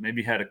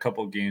 Maybe had a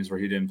couple of games where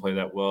he didn't play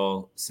that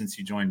well since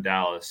he joined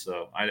Dallas.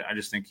 So I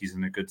just think he's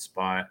in a good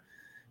spot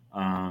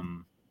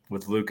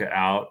with Luka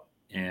out.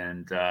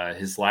 And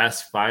his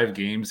last 5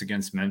 games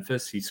against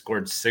Memphis, he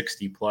scored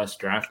 60-plus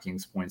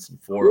DraftKings points in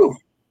 4 of them.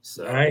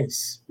 So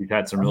nice. We've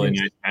had some really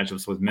nice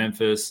matchups with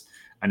Memphis.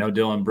 I know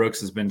Dylan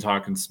Brooks has been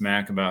talking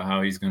smack about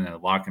how he's going to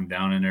lock him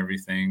down and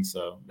everything.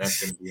 So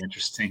that's going to be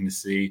interesting to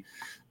see.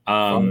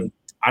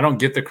 I don't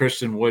get the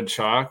Christian Wood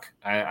chalk.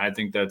 I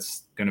think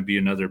that's going to be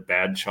another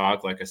bad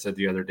chalk. Like I said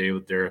the other day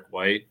with Derek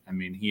White, I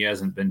mean, he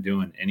hasn't been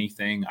doing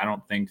anything. I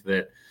don't think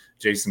that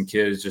Jason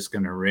Kidd is just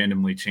going to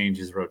randomly change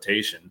his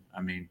rotation.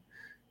 I mean,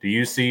 do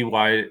you see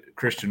why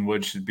Christian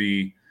Wood should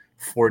be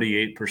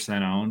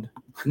 48% owned?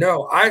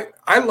 No,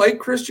 I like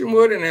Christian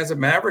Wood, and as a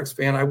Mavericks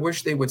fan, I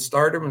wish they would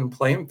start him and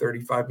play him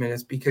 35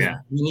 minutes because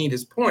we need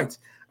his points.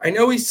 I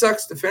know he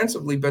sucks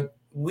defensively, but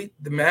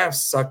the Mavs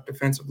suck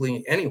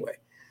defensively anyway.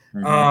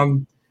 Now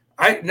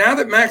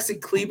that Maxi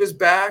Kleber's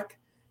back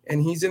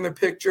and he's in the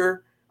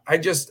picture, I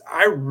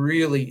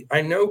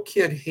know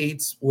Kidd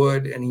hates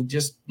Wood, and he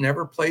just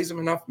never plays him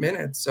enough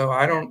minutes. So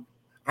I don't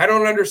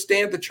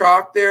understand the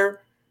chalk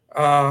there.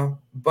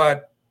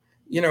 But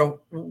you know,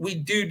 we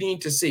do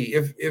need to see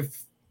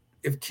if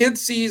Kidd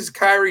sees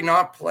Kyrie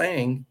not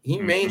playing, he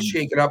may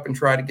shake it up and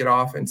try to get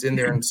offense in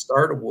there and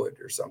start a Wood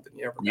or something.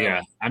 You never know.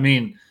 Yeah, I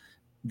mean,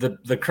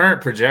 the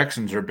current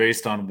projections are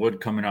based on Wood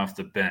coming off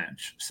the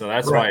bench, so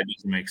that's why it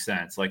doesn't make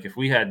sense. Like if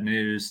we had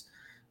news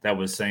that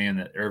was saying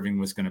that Irving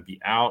was going to be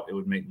out, it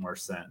would make more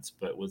sense.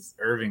 But with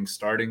Irving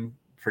starting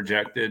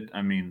projected,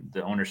 I mean,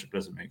 the ownership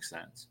doesn't make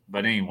sense.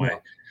 But anyway,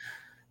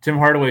 Tim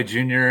Hardaway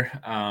Jr.,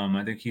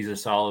 I think he's a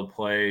solid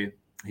play.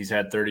 He's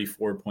had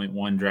 34.1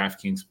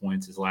 DraftKings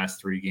points his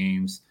last 3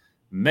 games.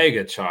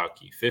 Mega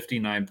chalky,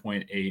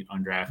 59.8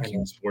 on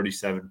DraftKings,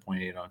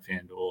 47.8 on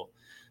FanDuel.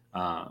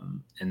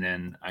 And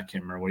then I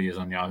can't remember what he is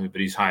on Yahoo,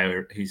 but he's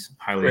highly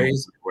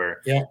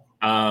everywhere. Yeah.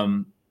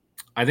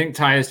 I think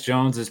Tyus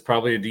Jones is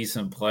probably a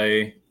decent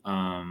play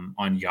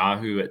on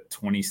Yahoo at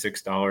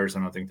 $26. I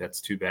don't think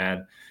that's too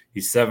bad.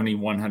 He's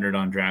 7,100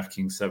 on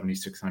DraftKings,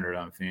 7,600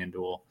 on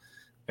FanDuel.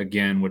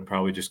 Again, would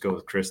probably just go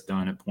with Chris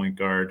Dunn at point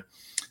guard.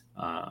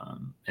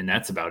 And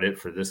that's about it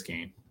for this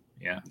game.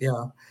 Yeah.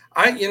 Yeah.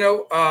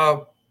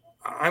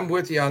 I'm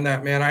with you on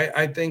that, man.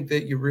 I think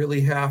that you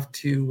really have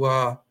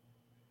to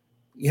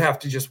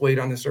just wait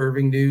on this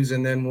Irving news,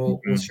 and then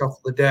we'll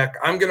shuffle the deck.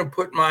 I'm going to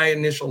put my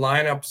initial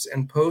lineups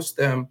and post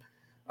them.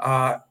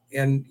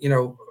 And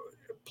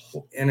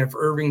if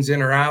Irving's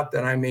in or out,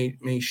 then I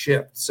may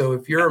shift. So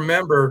if you're a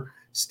member,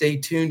 stay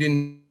tuned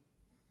in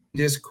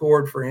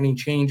Discord for any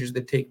changes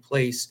that take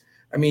place.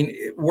 I mean,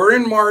 we're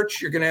in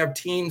March. You're going to have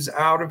teams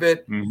out of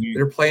it that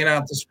are playing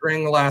out the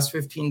spring, the last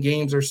 15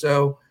 games or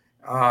so,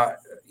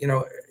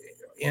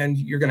 and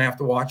you're going to have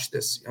to watch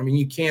this. I mean,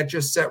 you can't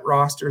just set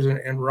rosters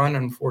and run,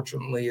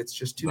 unfortunately. It's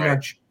just too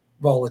much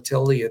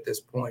volatility at this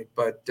point.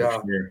 But,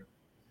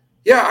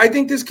 yeah, I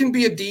think this can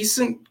be a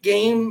decent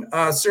game.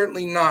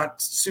 Certainly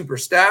not super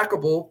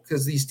stackable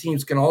because these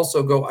teams can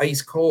also go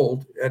ice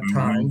cold at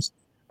times.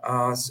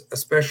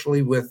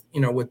 Especially with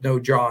no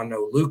Ja,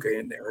 no Luka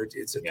in there.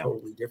 It's a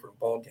totally different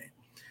ball game.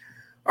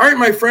 All right,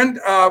 my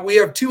friend, we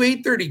have 2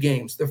 8:30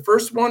 games. The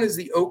first one is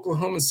the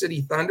Oklahoma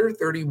City Thunder,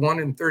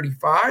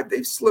 31-35.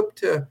 They've slipped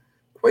to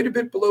quite a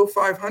bit below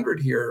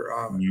 500 here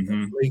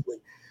lately.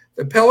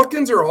 The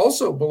Pelicans are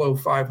also below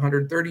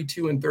 500,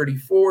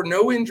 32-34.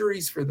 No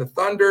injuries for the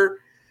Thunder.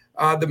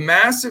 The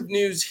massive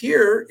news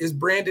here is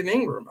Brandon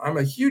Ingram. I'm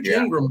a huge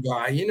Ingram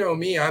guy. You know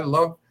me. I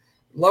love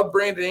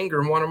Brandon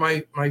Ingram, one of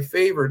my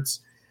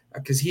favorites,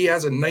 because he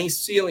has a nice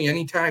ceiling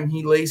anytime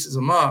he laces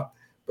them up.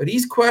 But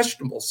he's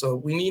questionable, so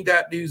we need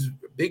that news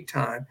big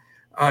time.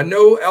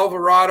 No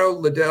Alvarado,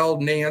 Liddell,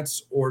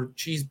 Nance, or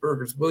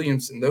Cheeseburgers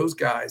Williamson. Those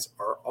guys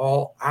are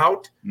all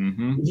out.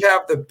 We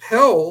have the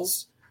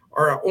Pels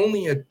are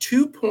only a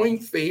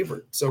 2-point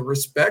favorite, so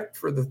respect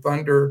for the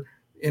Thunder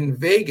in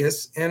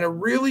Vegas, and a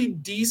really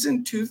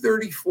decent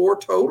 234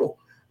 total.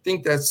 I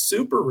think that's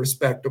super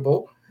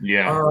respectable.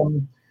 Yeah.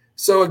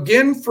 So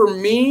again, for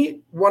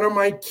me, one of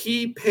my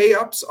key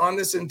pay-ups on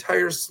this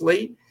entire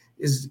slate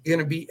is going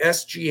to be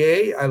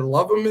SGA. I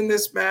love him in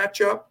this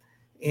matchup,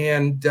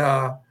 and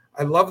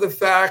I love the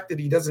fact that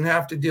he doesn't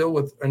have to deal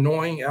with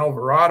annoying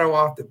Alvarado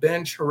off the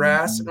bench,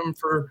 harassing him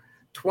for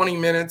 20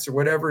 minutes or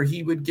whatever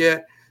he would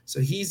get. So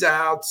he's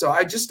out. So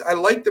I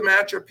like the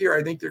matchup here.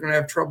 I think they're going to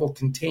have trouble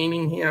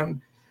containing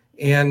him,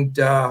 and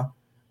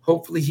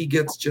hopefully he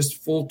gets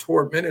just full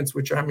tort minutes,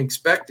 which I'm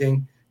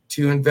expecting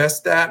to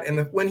invest that.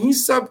 And when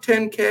he's sub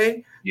 10K,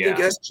 I think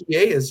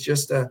SGA is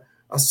just a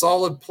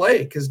solid play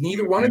because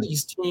neither one of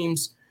these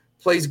teams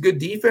plays good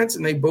defense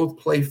and they both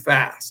play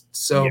fast.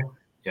 So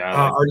you're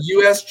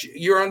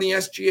on the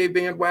SGA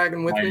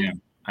bandwagon with me?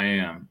 I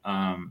am.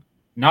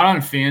 Not on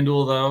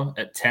FanDuel though.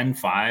 At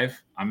 10.5,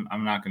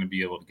 I'm not going to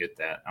be able to get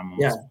that.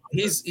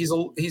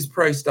 He's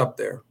priced up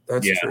there.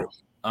 That's true.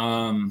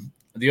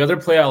 The other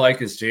play I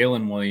like is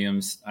Jalen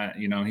Williams.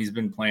 He's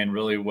been playing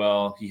really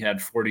well. He had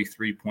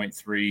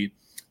 43.3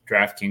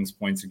 DraftKings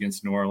points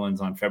against New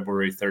Orleans on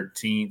February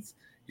 13th.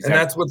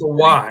 That's with a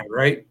Y,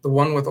 right? The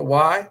one with a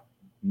Y?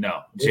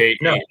 No,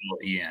 Jalen.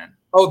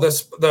 Oh,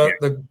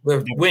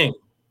 the wing.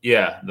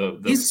 Yeah,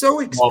 he's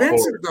so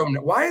expensive though.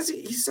 Why is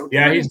he's so?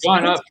 Yeah, he's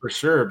gone up for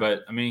sure,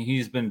 but I mean,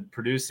 he's been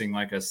producing,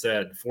 like I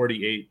said,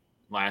 48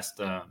 last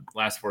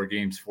 4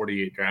 games,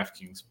 48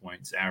 DraftKings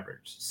points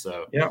average.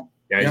 So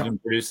he's been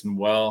producing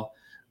well.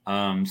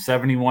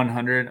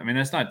 7,100. I mean,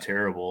 that's not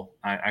terrible.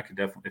 I could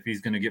definitely, if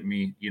he's going to get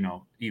me,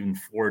 even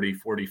 40,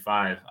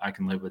 45, I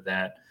can live with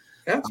that.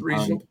 That's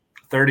reasonable.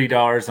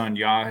 $30 on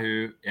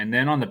Yahoo. And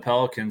then on the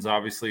Pelicans,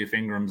 obviously, if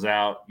Ingram's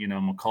out,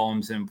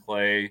 McCollum's in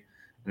play.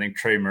 I think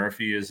Trey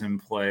Murphy is in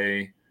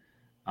play.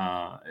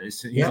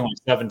 He's only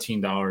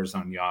 $17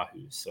 on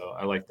Yahoo. So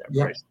I like that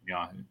price on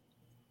Yahoo.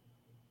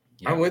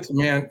 I'm with you,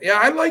 man. Yeah,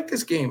 I like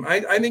this game.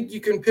 I think you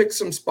can pick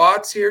some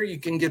spots here. You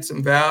can get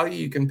some value.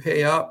 You can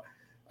pay up.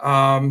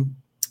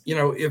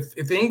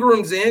 If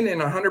Ingram's in and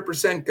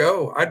 100%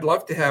 go, I'd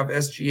love to have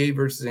SGA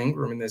versus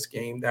Ingram in this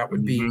game. That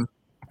would be,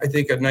 I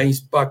think, a nice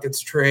buckets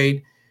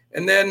trade.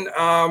 And then,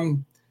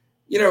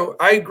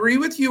 I agree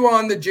with you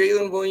on the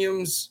Jalen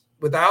Williams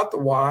without the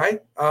Y,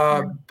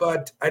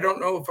 but I don't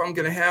know if I'm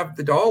going to have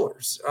the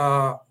dollars.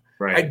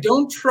 I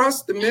don't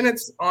trust the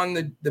minutes on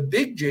the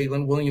big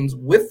Jalen Williams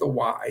with the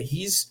Y.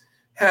 He's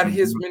had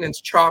his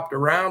minutes chopped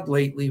around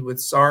lately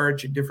with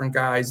Sarge and different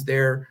guys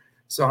there.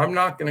 So I'm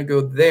not going to go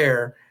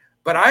there.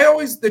 But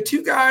the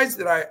 2 guys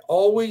that I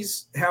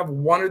always have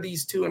one of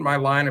these 2 in my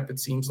lineup, it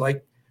seems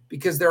like,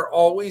 because they're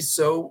always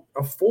so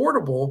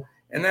affordable,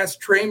 and that's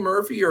Trey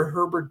Murphy or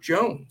Herbert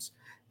Jones.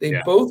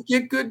 They both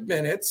get good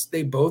minutes.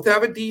 They both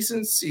have a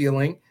decent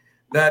ceiling.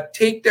 That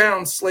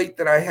takedown slate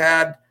that I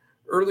had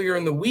earlier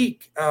in the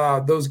week,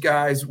 those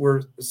guys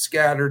were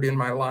scattered in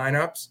my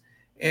lineups.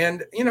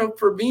 And,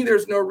 for me,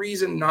 there's no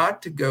reason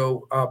not to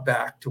go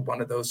back to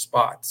one of those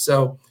spots.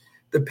 So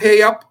the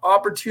pay up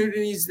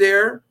opportunities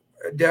there,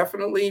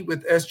 definitely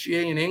with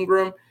SGA and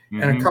Ingram,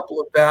 and a couple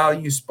of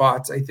value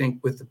spots, I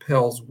think, with the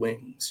Pels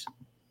wings.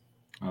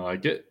 I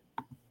like it.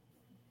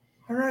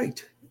 All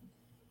right.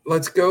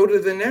 Let's go to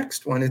the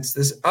next one. It's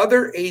this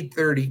other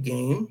 8:30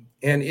 game,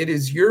 and it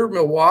is your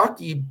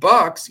Milwaukee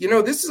Bucks.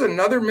 This is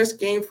another missed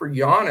game for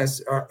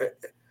Giannis.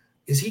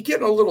 Is he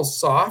getting a little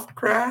soft,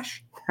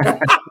 Crash?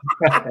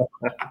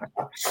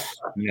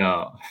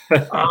 No.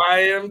 I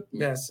am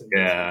messing.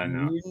 Yeah,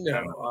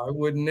 I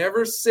would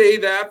never say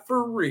that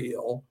for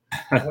real.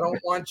 I don't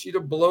want you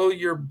to blow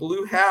your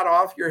blue hat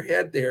off your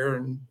head there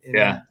and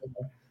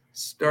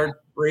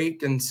start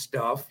breaking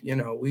stuff.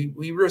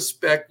 We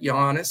respect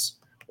Giannis,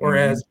 or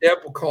as Deb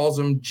calls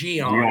him,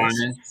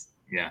 Giannis.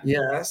 Yeah.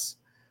 Yes.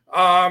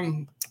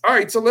 All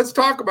right, so let's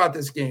talk about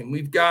this game.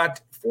 We've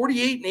got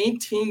 48 and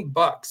 18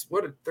 Bucks.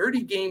 What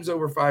 30 games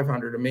over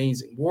 500.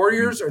 Amazing.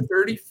 Warriors are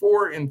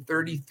 34 and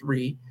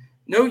 33.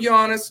 No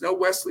Giannis, no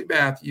Wesley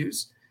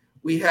Matthews.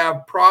 We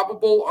have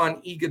probable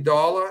on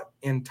Iguodala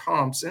and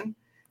Thompson,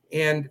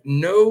 and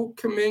no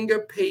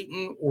Kuminga,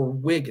 Payton, or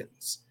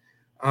Wiggins.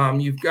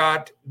 You've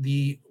got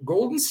the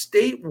Golden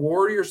State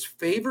Warriors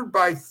favored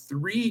by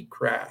 3,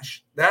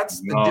 Crash.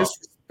 That's the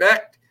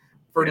disrespect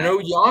for no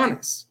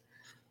Giannis.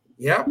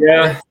 Yep.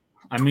 Yeah.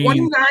 I mean,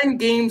 29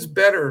 games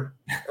better,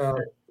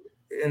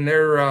 and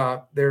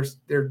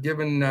they're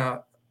given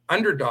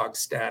underdog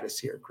status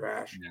here,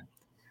 Crash.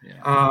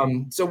 Yeah.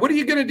 So what are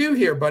you going to do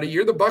here, buddy?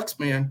 You're the Bucks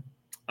man.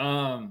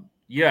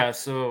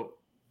 So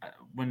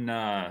when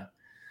I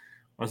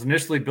was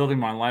initially building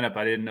my lineup,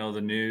 I didn't know the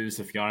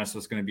news if Giannis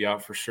was going to be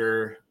out for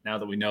sure. Now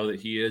that we know that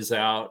he is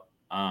out,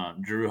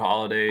 Drew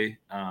Holiday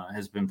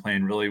has been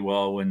playing really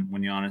well when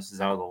Giannis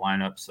is out of the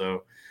lineup.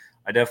 So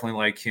I definitely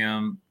like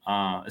him,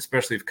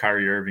 especially if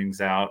Kyrie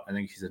Irving's out. I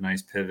think he's a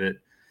nice pivot.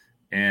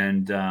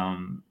 And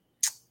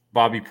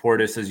Bobby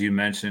Portis, as you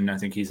mentioned, I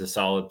think he's a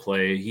solid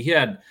play. He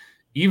had,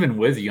 even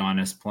with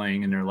Giannis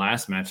playing in their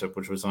last matchup,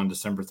 which was on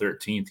December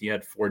 13th, he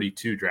had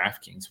 42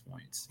 DraftKings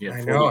points. He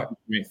had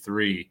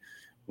 42.3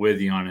 with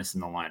Giannis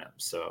in the lineup.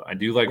 So I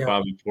do like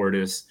Bobby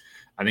Portis.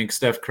 I think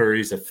Steph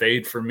Curry's a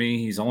fade for me.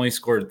 He's only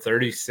scored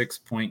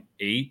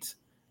 36.8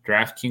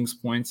 DraftKings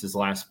points his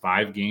last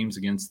 5 games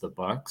against the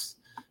Bucks.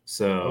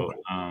 So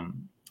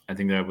I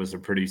think that was a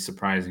pretty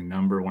surprising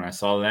number when I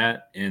saw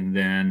that. And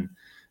then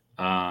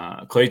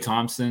Klay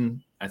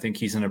Thompson, I think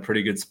he's in a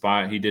pretty good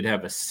spot. He did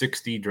have a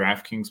 60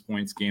 DraftKings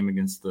points game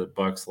against the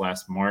Bucks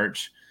last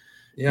March.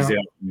 Yeah. He's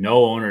got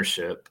no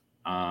ownership.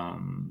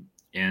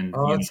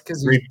 It's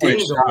because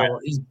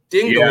he's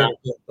dinged a little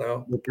bit,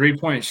 though. The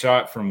 3-point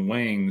shot from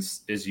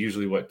wings is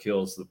usually what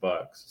kills the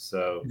Bucks.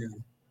 So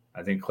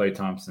I think Klay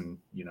Thompson,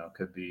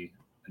 could be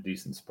a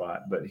decent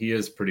spot, but he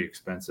is pretty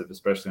expensive,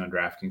 especially on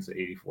DraftKings at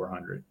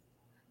 8,400.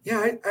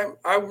 Yeah,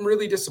 I'm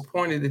really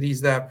disappointed that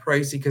he's that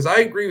pricey, because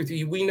I agree with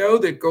you. We know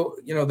that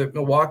that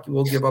Milwaukee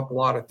will give up a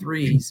lot of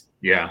threes.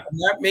 Yeah, and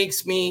that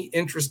makes me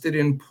interested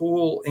in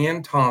Poole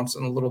and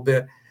Thompson a little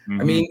bit.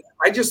 I mean,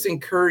 I just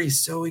think Curry's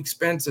so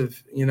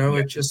expensive.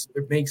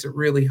 It makes it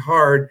really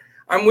hard.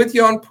 I'm with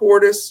you on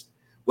Portis.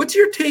 What's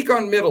your take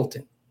on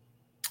Middleton?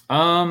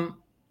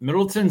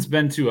 Middleton's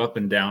been too up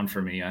and down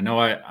for me. I know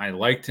I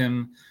liked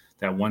him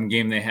that one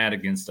game they had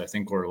against, I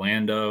think,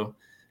 Orlando,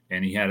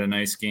 and he had a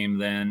nice game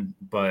then.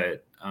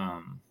 But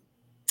I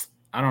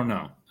don't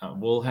know.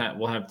 We'll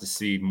have to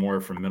see more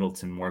from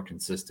Middleton more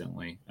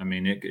consistently. I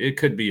mean, it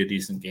could be a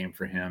decent game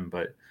for him,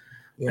 but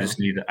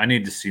I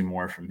need to see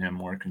more from him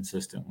more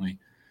consistently.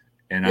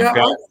 And I've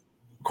got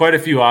quite a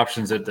few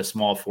options at the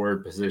small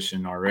forward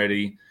position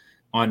already.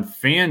 On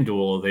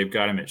FanDuel, they've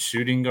got him at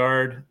shooting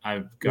guard.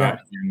 I've got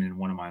him in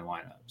one of my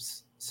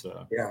lineups.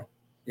 So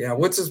yeah.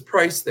 What's his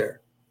price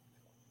there?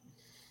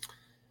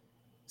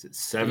 Is it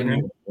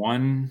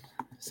 71?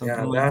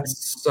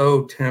 That's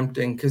so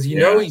tempting, because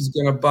know he's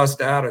going to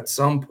bust out at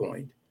some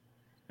point.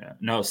 Yeah,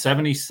 no,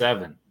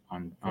 77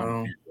 on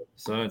FanDuel.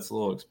 So it's a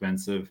little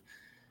expensive.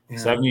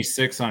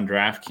 76 on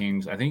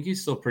DraftKings. I think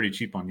he's still pretty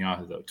cheap on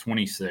Yahoo, though.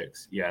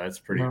 26. Yeah, that's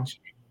pretty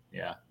cheap.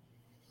 Yeah.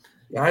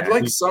 I'd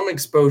like some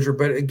exposure,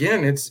 but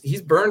again,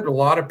 he's burned a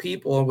lot of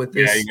people with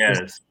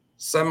this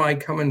semi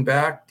coming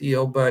back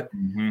deal. But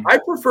I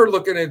prefer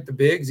looking at the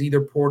bigs,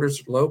 either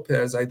Portis or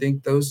Lopez. I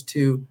think those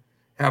two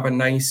have a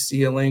nice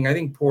ceiling. I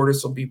think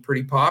Portis will be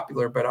pretty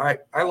popular, but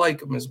I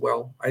like him as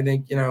well. I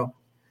think,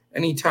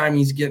 anytime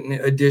he's getting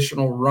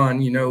additional run,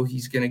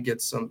 he's going to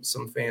get some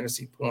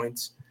fantasy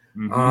points.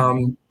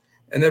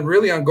 And then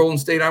really on Golden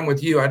State, I'm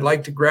with you. I'd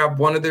like to grab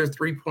one of their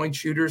 3-point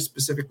shooters,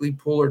 specifically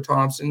Poole or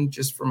Thompson,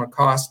 just from a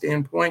cost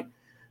standpoint.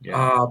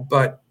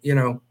 But,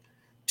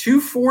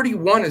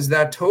 241 is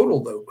that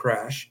total, though,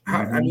 Crash.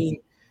 I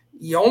mean,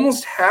 you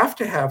almost have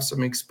to have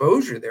some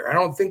exposure there. I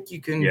don't think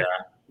you can.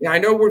 I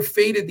know we're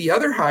faded the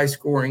other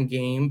high-scoring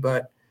game,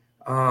 but,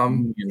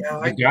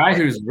 The guy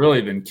who's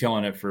really been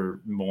killing it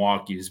for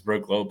Milwaukee is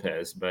Brook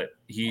Lopez, but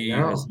he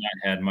has not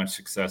had much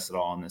success at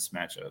all in this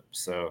matchup.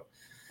 So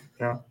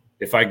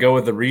if I go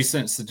with the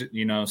recent,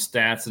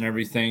 stats and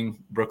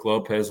everything, Brook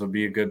Lopez would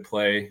be a good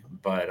play,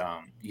 but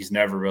he's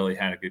never really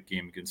had a good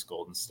game against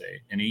Golden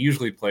State. And he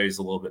usually plays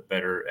a little bit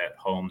better at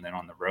home than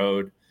on the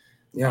road.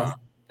 Yeah.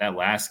 That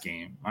last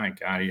game, my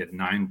God, he had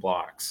 9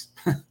 blocks.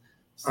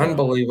 So,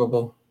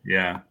 unbelievable.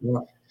 Yeah.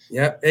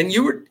 Yeah. And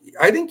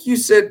I think you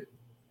said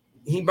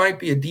he might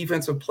be a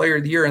defensive player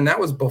of the year, and that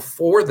was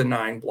before the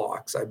 9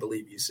 blocks, I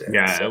believe you said.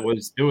 Yeah, so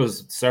it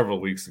was several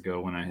weeks ago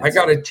when I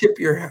got to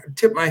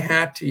tip my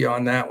hat to you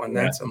on that one.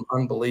 That's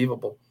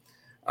unbelievable.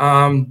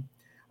 All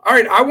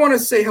right, I want to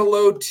say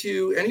hello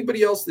to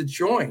anybody else that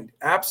joined.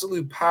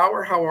 Absolute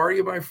Power, how are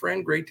you, my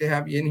friend? Great to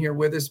have you in here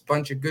with us.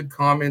 Bunch of good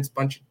comments,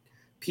 bunch of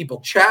people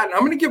chatting. I'm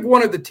going to give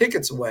one of the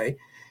tickets away,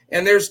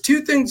 and there's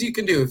 2 things you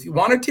can do. If you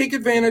want to take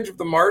advantage of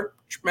the March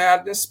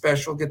Madness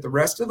special, get the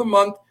rest of the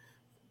month,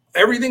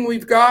 everything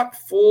we've got,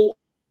 full,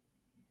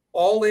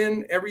 all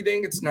in,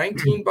 everything. It's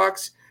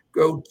 $19.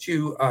 Go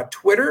to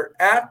Twitter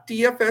at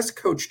DFS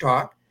Coach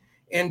Talk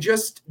and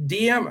just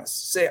DM us.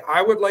 Say,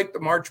 I would like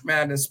the March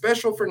Madness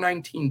special for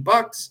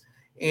 $19,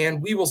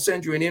 and we will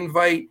send you an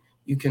invite.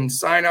 You can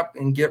sign up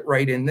and get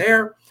right in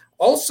there.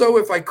 Also,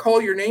 if I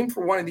call your name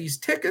for one of these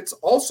tickets,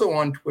 also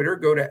on Twitter,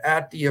 go to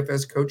at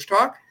DFS Coach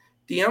Talk,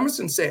 DM us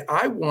and say,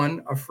 I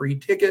won a free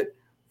ticket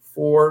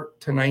for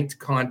tonight's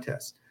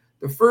contest.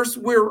 The first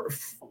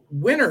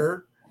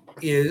winner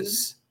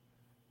is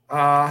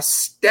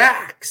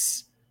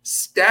Stacks.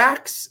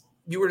 Stacks,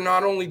 you are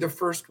not only the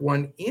first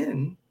one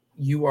in,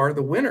 you are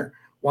the winner.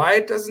 Why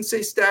it doesn't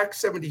say Stacks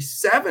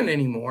 77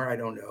 anymore, I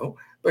don't know.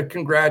 But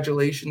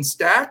congratulations,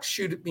 Stacks.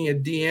 Shoot me a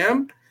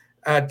DM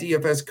at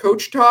DFS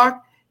Coach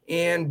Talk,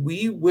 and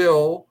we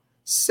will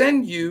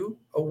send you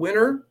a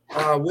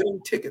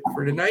winning ticket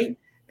for tonight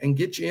and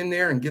get you in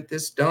there and get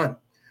this done. All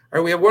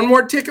right, we have one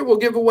more ticket we'll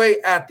give away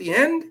at the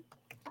end.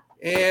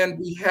 And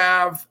we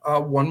have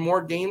one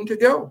more game to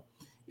go.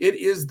 It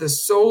is the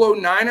solo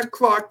 9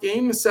 o'clock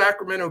game, the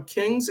Sacramento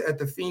Kings at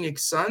the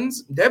Phoenix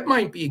Suns. Deb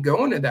might be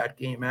going to that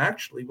game,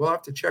 actually. We'll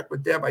have to check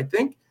with Deb. I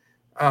think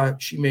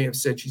she may have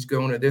said she's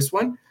going to this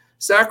one.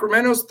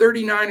 Sacramento's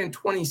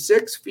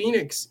 39-26.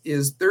 Phoenix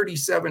is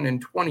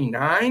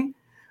 37-29.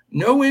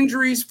 No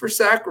injuries for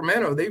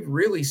Sacramento. They've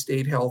really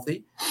stayed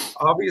healthy.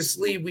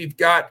 Obviously, we've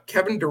got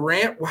Kevin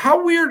Durant.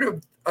 How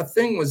weird a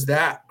thing was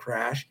that,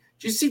 Crash?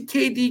 Did you see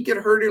KD get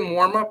hurt in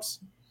warmups?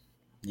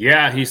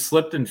 Yeah, he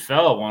slipped and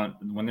fell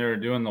when they were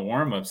doing the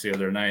warmups the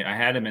other night. I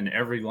had him in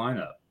every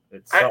lineup.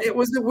 It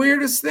was the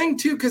weirdest thing,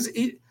 too, because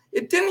it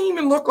didn't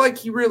even look like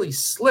he really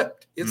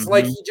slipped. It's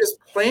like he just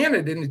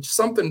planted and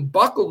something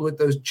buckled with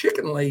those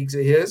chicken legs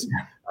of his.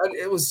 Yeah.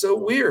 It was so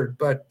weird.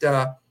 But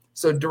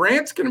so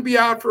Durant's going to be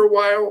out for a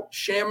while.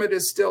 Shamet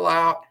is still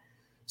out.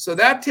 So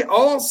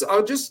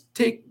I'll just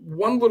take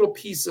one little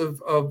piece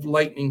of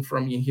lightning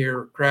from you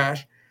here,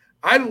 Crash.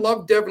 I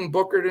love Devin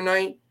Booker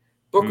tonight.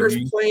 Booker's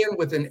playing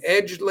with an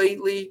edge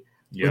lately.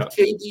 With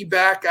KD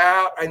back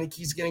out, I think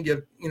he's going to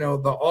get,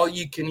 the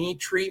all-you-can-eat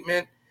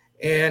treatment,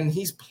 and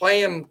he's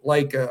playing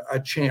like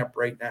a champ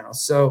right now.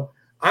 So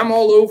I'm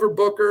all over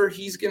Booker.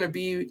 He's going to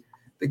be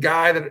the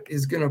guy that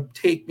is going to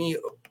take me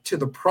to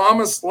the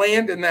promised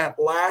land in that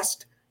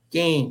last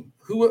game.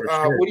 What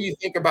do you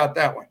think about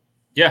that one?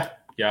 Yeah,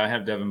 I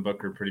have Devin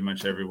Booker pretty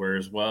much everywhere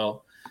as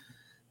well.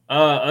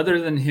 Other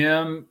than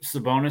him,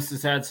 Sabonis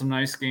has had some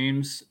nice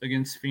games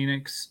against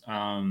Phoenix.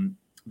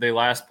 They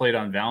last played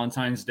on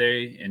Valentine's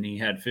Day, and he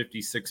had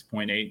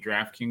 56.8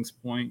 DraftKings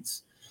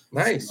points.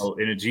 Nice. So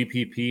in a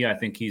GPP, I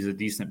think he's a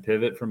decent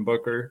pivot from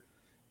Booker.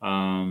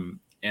 And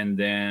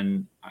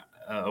then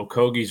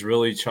Okogie's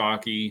really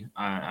chalky.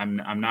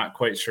 I'm not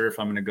quite sure if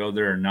I'm going to go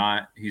there or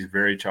not. He's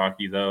very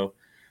chalky, though.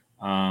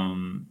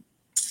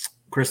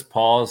 Chris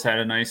Paul has had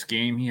a nice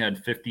game. He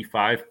had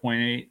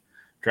 55.8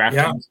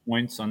 DraftKings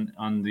points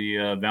on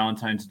the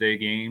Valentine's Day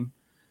game.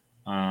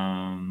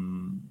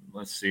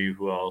 Let's see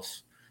who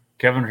else.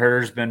 Kevin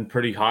Huerter's been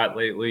pretty hot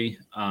lately.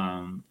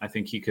 I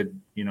think he could,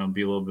 be a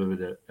little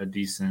bit of a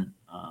decent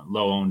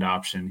low-owned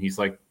option. He's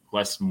like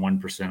less than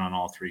 1% on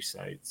all 3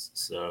 sites.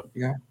 So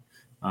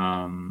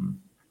I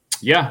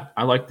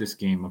like this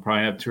game. I'll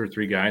probably have 2 or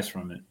 3 guys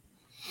from it.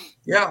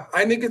 Yeah,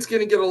 I think it's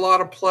going to get a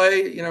lot of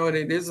play. And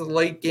it is a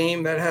late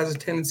game that has a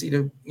tendency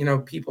to,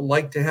 people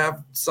like to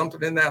have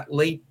something in that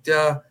late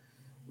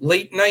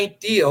night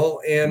deal.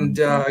 And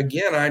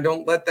again, I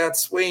don't let that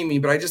sway me,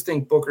 but I just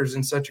think Booker's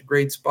in such a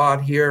great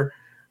spot here.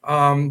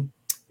 And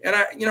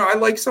I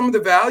like some of the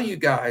value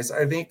guys.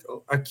 I think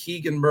a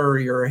Keegan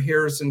Murray or a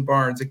Harrison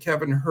Barnes, a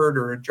Kevin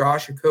Huerter, a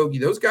Josh Okogie,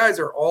 those guys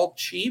are all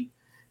cheap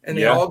and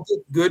they all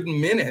get good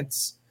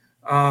minutes.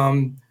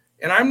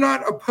 And I'm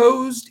not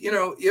opposed,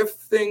 if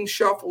things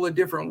shuffle a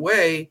different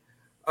way,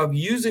 of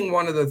using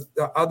one of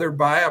the other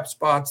buy-up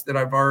spots that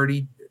I've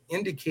already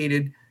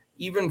indicated,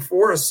 even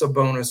for a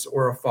Sabonis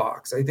or a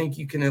Fox. I think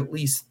you can at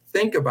least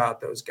think about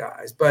those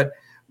guys. But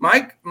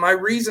My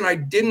reason I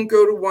didn't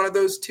go to one of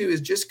those two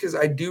is just because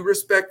I do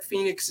respect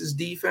Phoenix's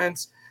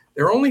defense.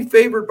 They're only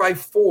favored by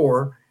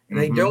 4, and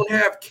they don't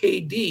have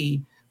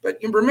KD. But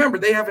remember,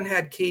 they haven't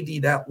had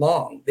KD that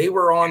long. They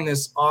were on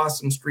this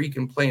awesome streak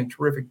and playing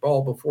terrific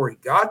ball before he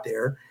got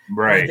there.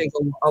 Right. And I think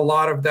a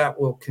lot of that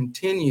will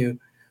continue.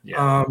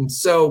 Yeah.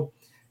 So,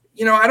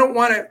 I don't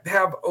want to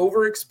have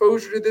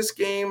overexposure to this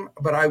game,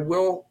 but I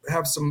will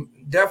have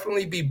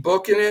definitely be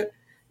booking it.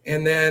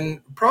 And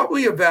then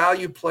probably a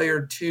value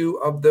player, too,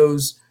 of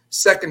those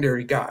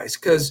secondary guys,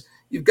 because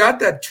you've got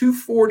that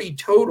 240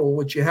 total,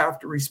 which you have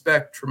to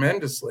respect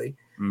tremendously.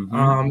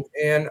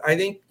 And I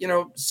think,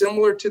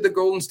 similar to the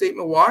Golden State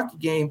Milwaukee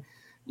game,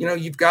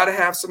 you've got to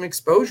have some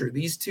exposure.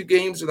 These two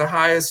games are the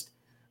highest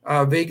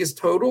Vegas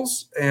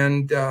totals,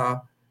 and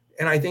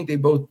I think they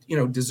both,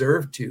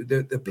 deserve to.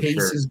 The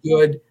pace is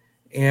good,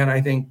 and I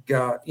think,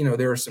 there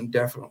are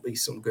definitely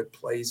some good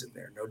plays in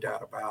there, no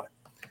doubt about it.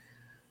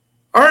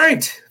 All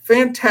right,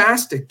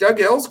 fantastic.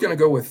 Doug L's going to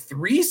go with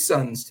 3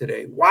 Suns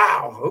today.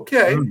 Wow,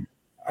 okay.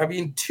 I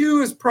mean,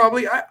 2 is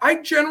probably – I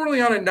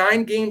generally on a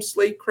 9-game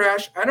slate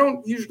crash, I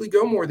don't usually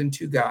go more than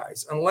 2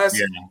 guys unless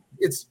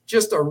it's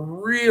just a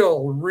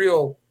real,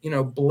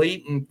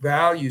 blatant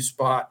value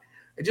spot.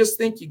 I just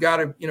think you got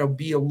to,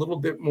 be a little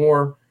bit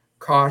more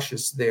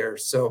cautious there.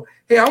 So,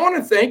 hey, I want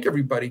to thank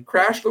everybody.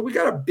 Crash, we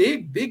got a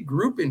big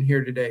group in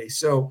here today.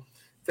 So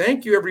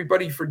thank you,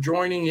 everybody, for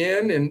joining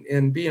in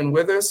and being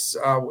with us.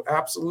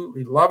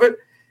 Absolutely love it.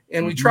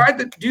 And we tried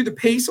to do the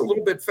pace a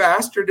little bit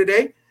faster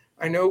today.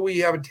 I know we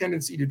have a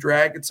tendency to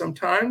drag it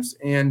sometimes,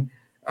 and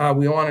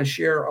we want to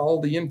share all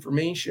the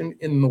information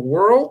in the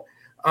world.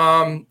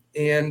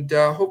 And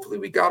hopefully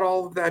we got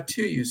all of that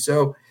to you.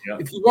 So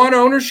if you want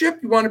ownership,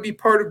 you want to be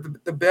part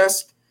of the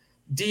best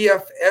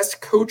DFS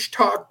Coach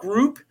Talk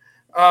group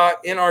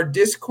in our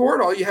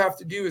Discord, all you have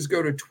to do is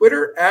go to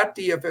Twitter at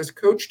DFS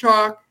Coach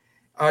Talk.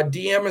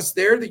 DM us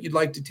there that you'd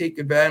like to take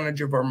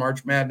advantage of our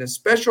March Madness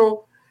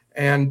special.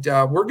 And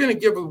we're going to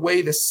give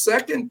away the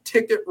second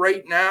ticket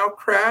right now,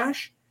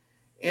 Crash.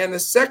 And the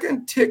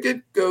second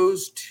ticket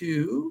goes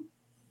to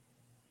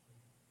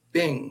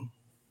Bing.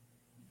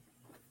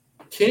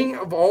 King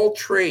of All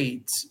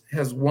Trades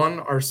has won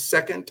our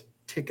second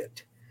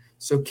ticket.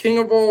 So King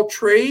of All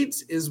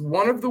Trades is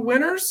one of the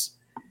winners.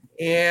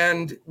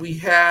 And we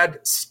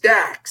had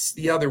Stacks,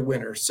 the other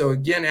winner. So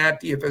again,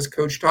 at DFS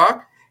Coach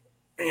Talk.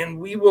 And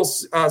we will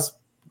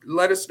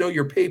let us know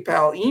your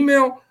PayPal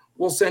email.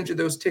 We'll send you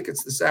those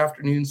tickets this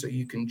afternoon so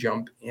you can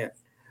jump in.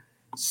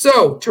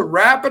 So to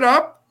wrap it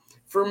up,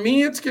 for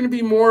me, it's going to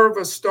be more of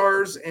a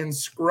stars and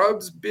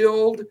scrubs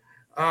build.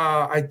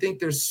 I think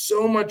there's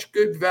so much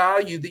good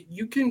value that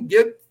you can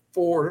get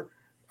for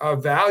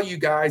value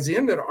guys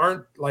in that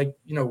aren't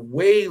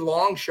way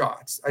long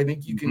shots. I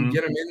think you can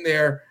get them in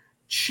there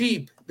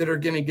cheap that are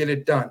going to get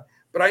it done.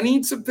 But I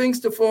need some things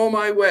to fall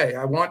my way.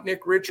 I want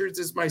Nick Richards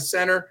as my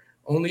center,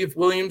 only if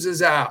Williams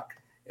is out.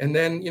 And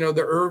then,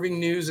 the Irving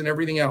news and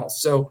everything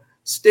else. So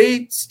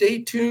stay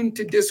tuned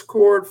to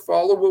Discord.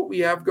 Follow what we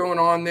have going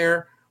on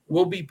there.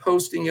 We'll be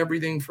posting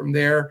everything from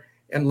there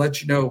and let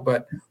you know.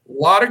 But a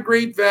lot of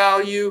great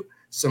value,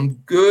 some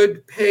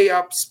good pay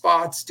up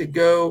spots to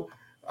go.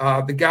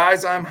 The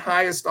guys I'm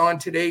highest on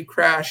today,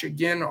 Crash,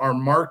 again, are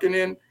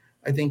Markkanen.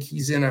 I think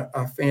he's in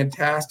a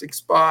fantastic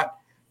spot.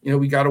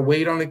 We got to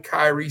wait on the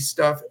Kyrie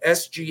stuff.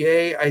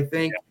 SGA, I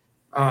think,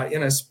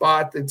 in a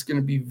spot that's going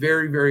to be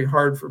very, very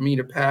hard for me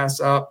to pass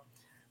up.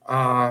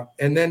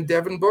 And then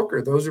Devin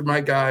Booker. Those are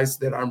my guys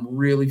that I'm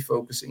really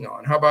focusing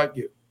on. How about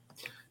you?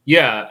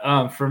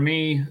 Yeah, for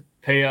me,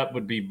 pay up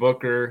would be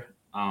Booker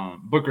 /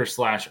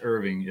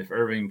 Irving. If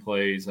Irving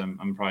plays, I'm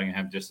probably going to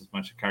have just as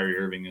much of Kyrie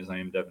Irving as I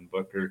am Devin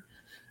Booker.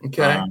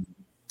 Okay.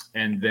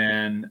 And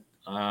then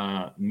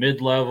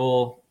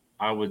mid-level,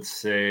 I would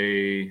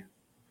say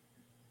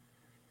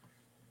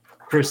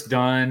Chris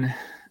Dunn,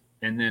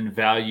 and then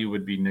value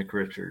would be Nick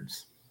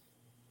Richards.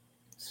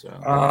 So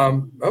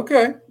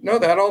okay. No,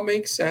 that all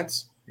makes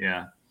sense.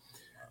 Yeah.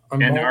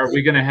 And are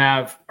we gonna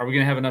have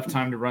enough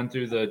time to run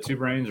through the 2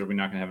 brains, or are we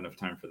not gonna have enough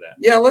time for that?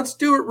 Yeah, let's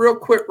do it real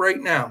quick right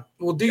now.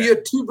 We'll do you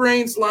a 2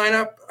 brains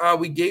lineup.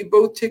 We gave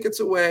both tickets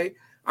away.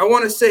 I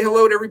want to say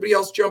hello to everybody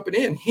else jumping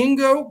in.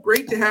 Hingo,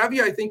 great to have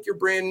you. I think you're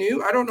brand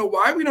new. I don't know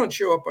why we don't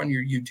show up on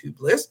your YouTube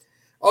list.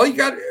 All you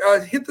got,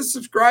 hit the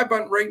subscribe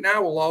button right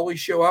now. We'll always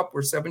show up.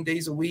 We're 7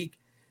 days a week.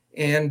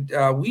 And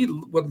we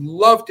would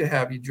love to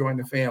have you join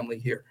the family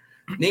here.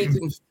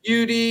 Nathan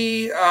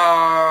Feudy,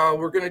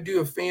 we're going to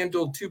do a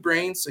FanDuel 2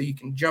 brains so you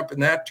can jump in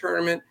that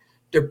tournament.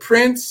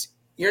 DePrince,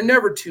 you're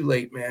never too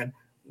late, man.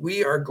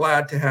 We are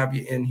glad to have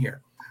you in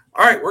here.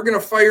 All right, we're going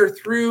to fire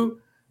through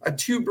a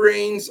 2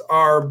 brains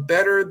are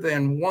better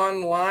than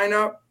 1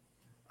 lineup.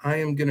 I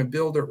am going to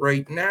build it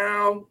right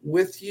now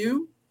with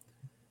you.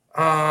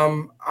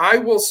 I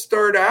will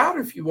start out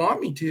if you want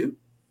me to.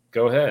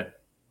 Go ahead.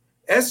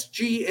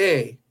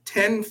 SGA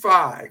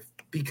 10-5,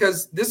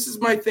 because this is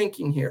my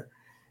thinking here.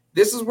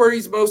 This is where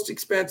he's most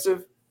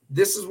expensive.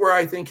 This is where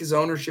I think his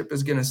ownership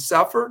is going to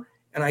suffer.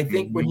 And I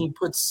think when he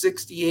puts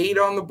 68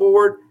 on the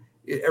board,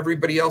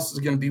 everybody else is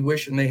going to be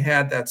wishing they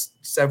had that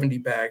 70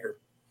 bagger.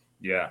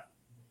 Yeah,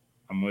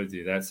 I'm with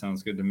you. That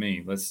sounds good to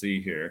me. Let's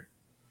see here.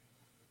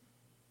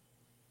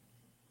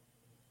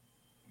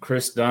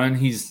 Chris Dunn,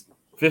 he's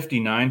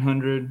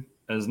 5,900.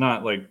 It's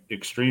not like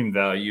extreme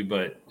value,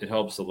 but it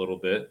helps a little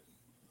bit.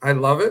 I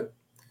love it.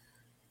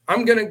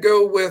 I'm going to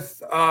go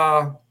with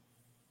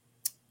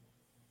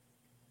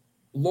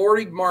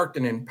Lauri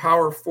Markkanen,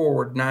 power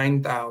forward,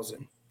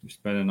 9,000. You're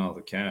spending all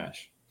the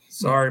cash.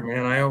 Sorry,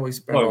 man. I always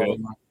spend all the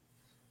money.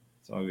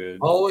 It's all good.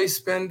 Always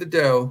spend the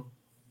dough.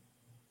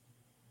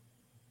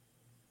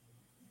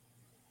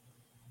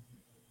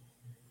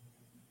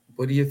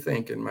 What are you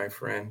thinking, my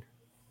friend?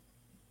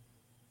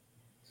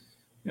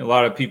 A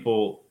lot of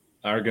people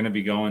are going to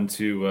be going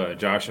to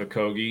Josh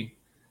Okogie,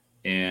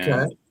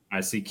 and I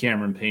see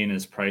Cameron Payne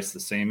is priced the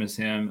same as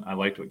him. I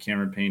liked what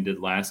Cameron Payne did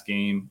last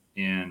game,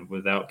 and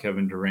without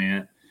Kevin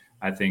Durant,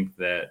 I think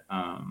that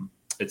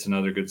it's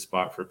another good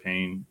spot for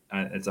Payne.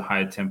 It's a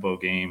high-tempo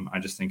game. I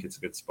just think it's a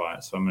good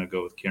spot, so I'm going to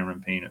go with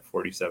Cameron Payne at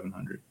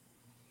 4,700.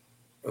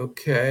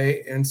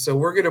 Okay, and so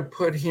we're going to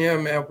put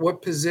him at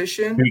what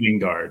position? Shooting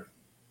guard.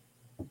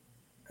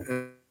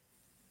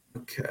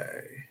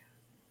 Okay.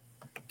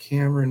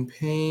 Cameron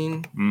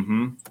Payne.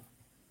 Mm-hmm.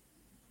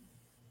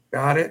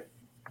 Got it.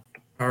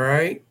 All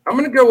right. I'm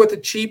going to go with a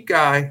cheap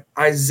guy,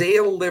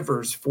 Isaiah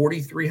Livers,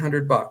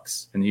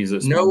 $4,300. And he's a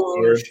no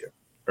ownership.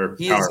 Or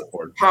he power is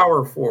forward.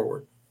 Power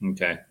forward.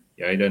 Okay.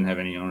 Yeah, he doesn't have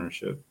any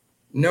ownership.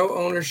 No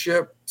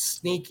ownership.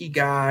 Sneaky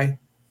guy.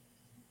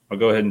 I'll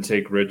go ahead and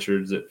take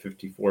Richards at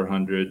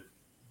 5,400.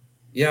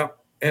 Yeah.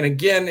 And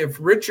again, if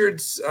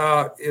Richards,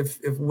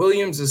 if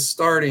Williams is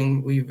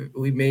starting,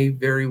 we may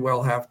very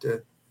well have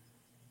to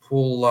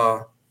pull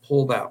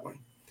that one.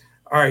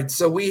 All right,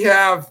 so we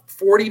have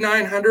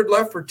 4,900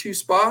 left for 2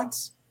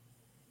 spots.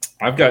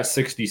 I've got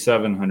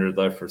 6,700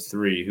 left for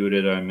 3. Who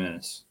did I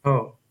miss?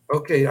 Oh,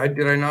 okay.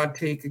 Did I not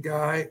take a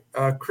guy?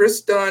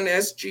 Chris Dunn,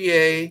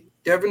 SGA,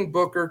 Devin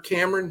Booker,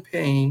 Cameron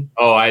Payne.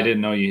 Oh, I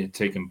didn't know you had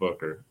taken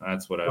Booker.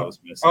 That's what I was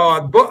missing.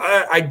 Oh,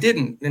 I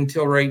didn't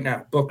until right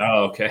now. Booker.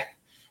 Oh, okay.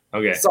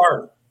 Okay.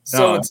 Sorry.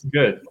 So it's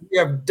good. We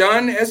have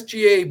Dunn,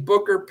 SGA,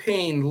 Booker,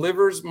 Payne,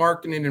 Livers,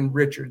 Markkanen, and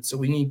Richards. So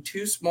we need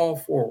 2 small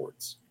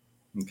forwards.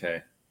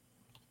 Okay.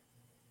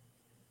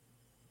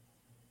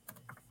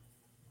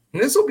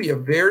 And this will be a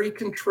very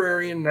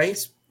contrarian,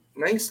 nice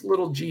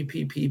little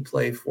GPP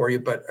play for you.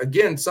 But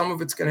again, some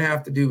of it's going to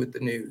have to do with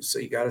the news. So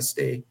you got to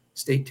stay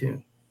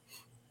tuned.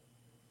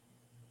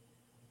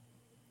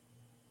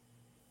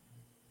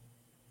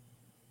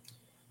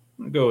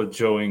 I'm going to go with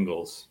Joe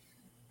Ingles.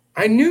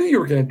 I knew you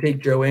were going to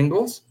take Joe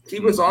Ingles. He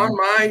was on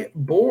my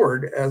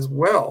board as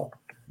well.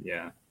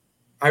 Yeah.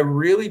 I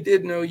really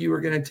did know you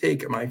were going to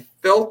take him. I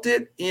felt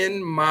it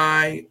in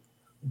my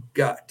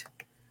gut.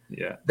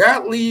 Yeah.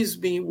 That leaves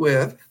me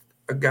with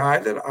a guy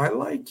that I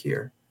like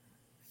here.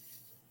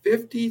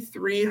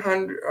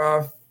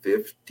 5,300,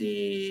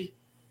 50.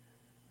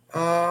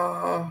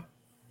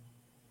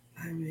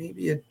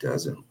 Maybe it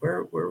doesn't.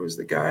 Where was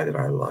the guy that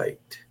I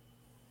liked?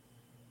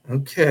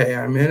 Okay,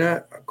 I'm in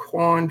a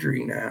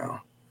quandary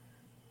now.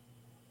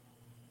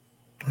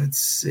 Let's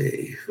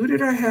see. Who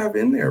did I have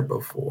in there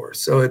before?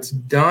 So it's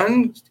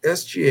Dunn,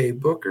 SGA,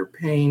 Booker,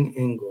 Payne,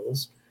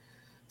 Ingles.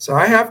 So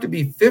I have to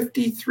be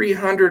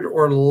 5,300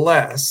 or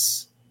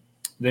less.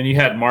 Then you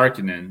had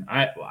Markkanen.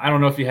 I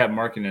don't know if you have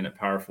Markkanen at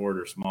power forward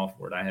or small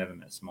forward. I have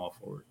him at small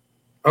forward.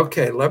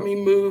 Okay, let me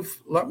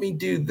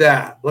do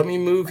that. Let me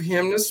move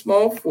him to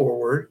small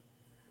forward.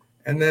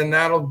 And then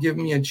that'll give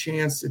me a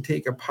chance to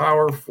take a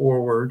power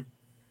forward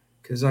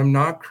because I'm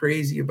not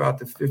crazy about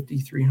the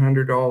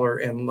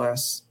 $5,300 and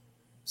less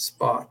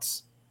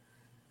spots.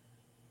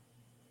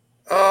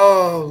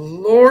 Oh,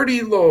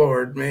 Lordy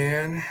Lord,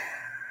 man.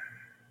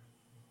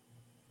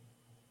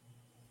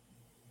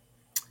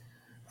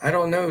 I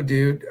don't know,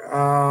 dude.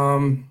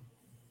 I'm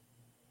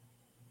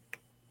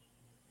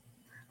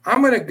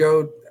gonna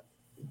go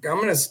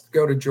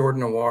to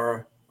Jordan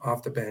Nwora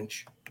off the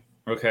bench.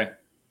 Okay.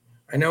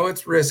 I know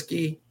it's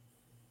risky,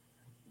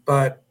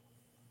 but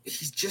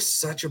he's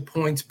just such a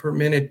points per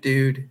minute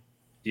dude.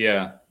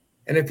 Yeah.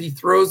 And if he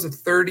throws a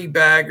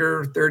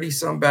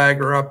 30-some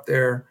bagger up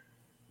there,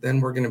 then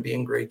we're going to be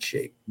in great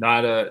shape.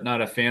 Not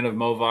a fan of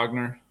Mo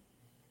Wagner?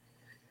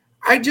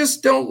 I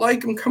just don't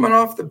like him coming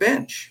off the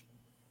bench.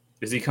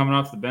 Is he coming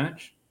off the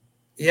bench?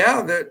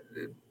 Yeah, the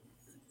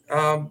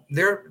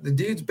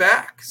dude's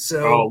back.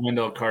 So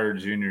Wendell Carter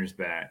Jr.'s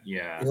back.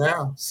 Yeah.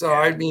 Yeah. So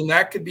I mean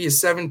that could be a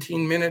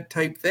 17-minute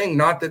type thing.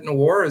 Not that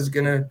Nwora is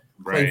going to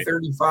play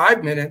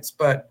 35 minutes,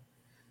 but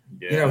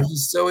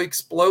he's so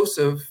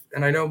explosive,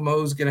 and I know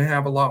Mo's going to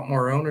have a lot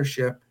more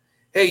ownership.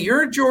 Hey,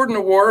 you're a Jordan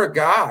Nwora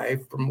guy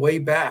from way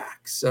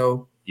back,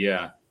 so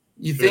yeah.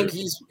 You think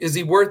is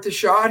he worth the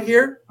shot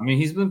here? I mean,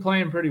 he's been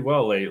playing pretty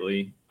well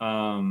lately.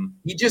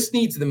 He just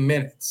needs the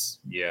minutes.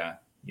 Yeah.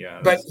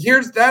 Yeah. But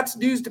that's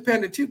news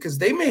dependent too, because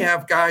they may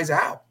have guys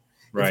out.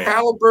 Right. If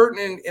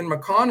Halliburton and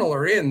McConnell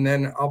are in,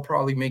 then I'll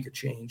probably make a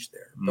change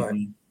there. But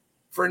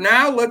For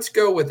now, let's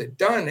go with it.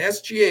 Dunn,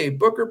 SGA,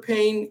 Booker,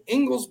 Payne,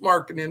 Ingles,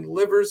 Markkanen,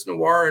 Livers,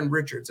 Noir, and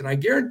Richards. And I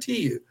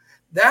guarantee you,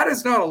 that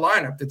is not a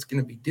lineup that's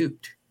going to be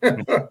duped.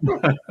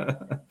 No,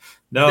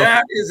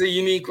 that is a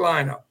unique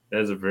lineup. That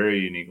is a very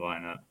unique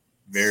lineup.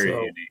 Very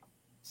unique.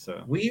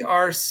 So we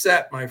are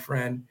set, my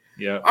friend.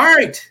 Yeah. All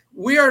right,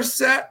 we are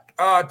set.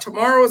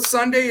 Tomorrow,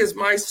 Sunday, is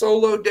my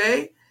solo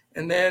day,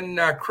 and then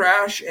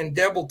Crash and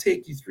Deb will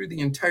take you through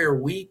the entire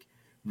week.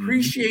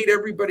 Appreciate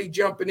everybody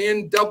jumping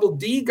in. Double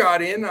D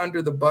got in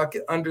under the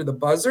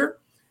buzzer.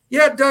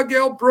 Yeah, Doug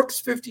L. Brooks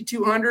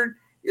 5200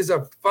 is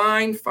a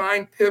fine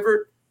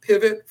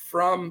pivot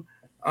from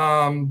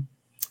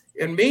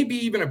and maybe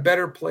even a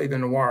better play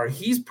than Noir.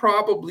 He's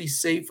probably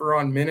safer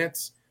on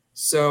minutes.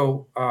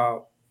 So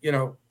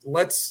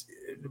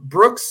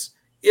Brooks,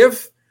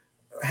 if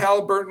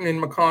Halliburton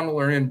and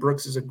McConnell are in,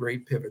 Brooks is a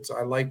great pivot. So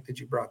I like that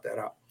you brought that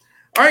up.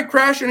 All right,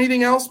 Crash,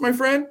 anything else, my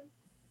friend?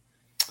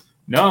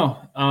 No.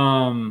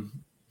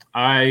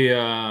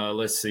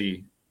 Let's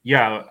see.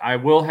 Yeah, I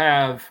will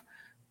have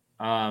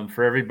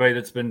for everybody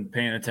that's been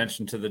paying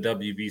attention to the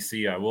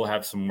WBC, I will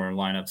have some more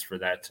lineups for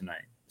that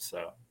tonight.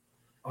 So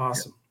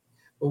awesome.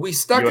 Well, we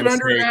stuck it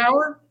under an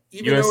hour.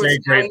 Even USA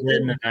Great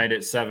Britain tonight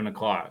at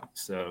 7:00.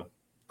 So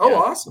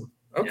awesome.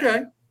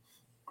 Okay. Yeah.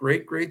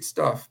 Great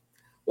stuff.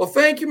 Well,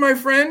 thank you, my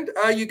friend.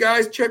 You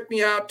guys check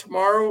me out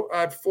tomorrow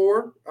at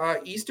 4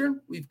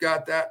 Eastern. We've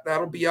got that.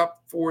 That'll be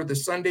up for the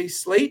Sunday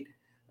slate.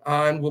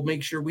 And we'll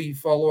make sure we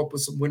follow up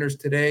with some winners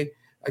today.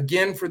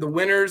 Again, for the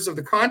winners of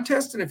the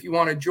contest, and if you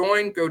want to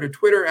join, go to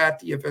Twitter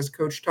at DFS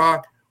Coach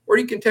Talk, or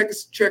you can check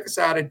us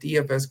out at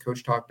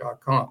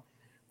dfscoachtalk.com.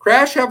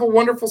 Crash, have a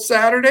wonderful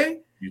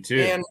Saturday. You too.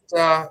 And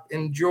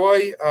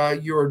enjoy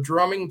your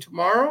drumming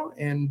tomorrow,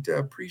 and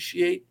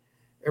appreciate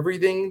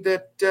everything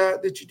that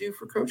you do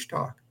for Coach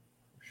Talk.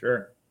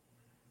 Sure.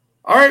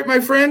 All right, my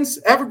friends,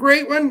 have a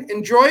great one.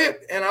 Enjoy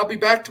it, and I'll be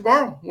back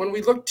tomorrow when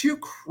we look to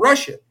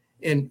crush it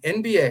in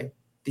NBA,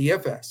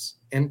 DFS,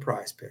 and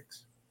Prize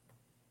Picks.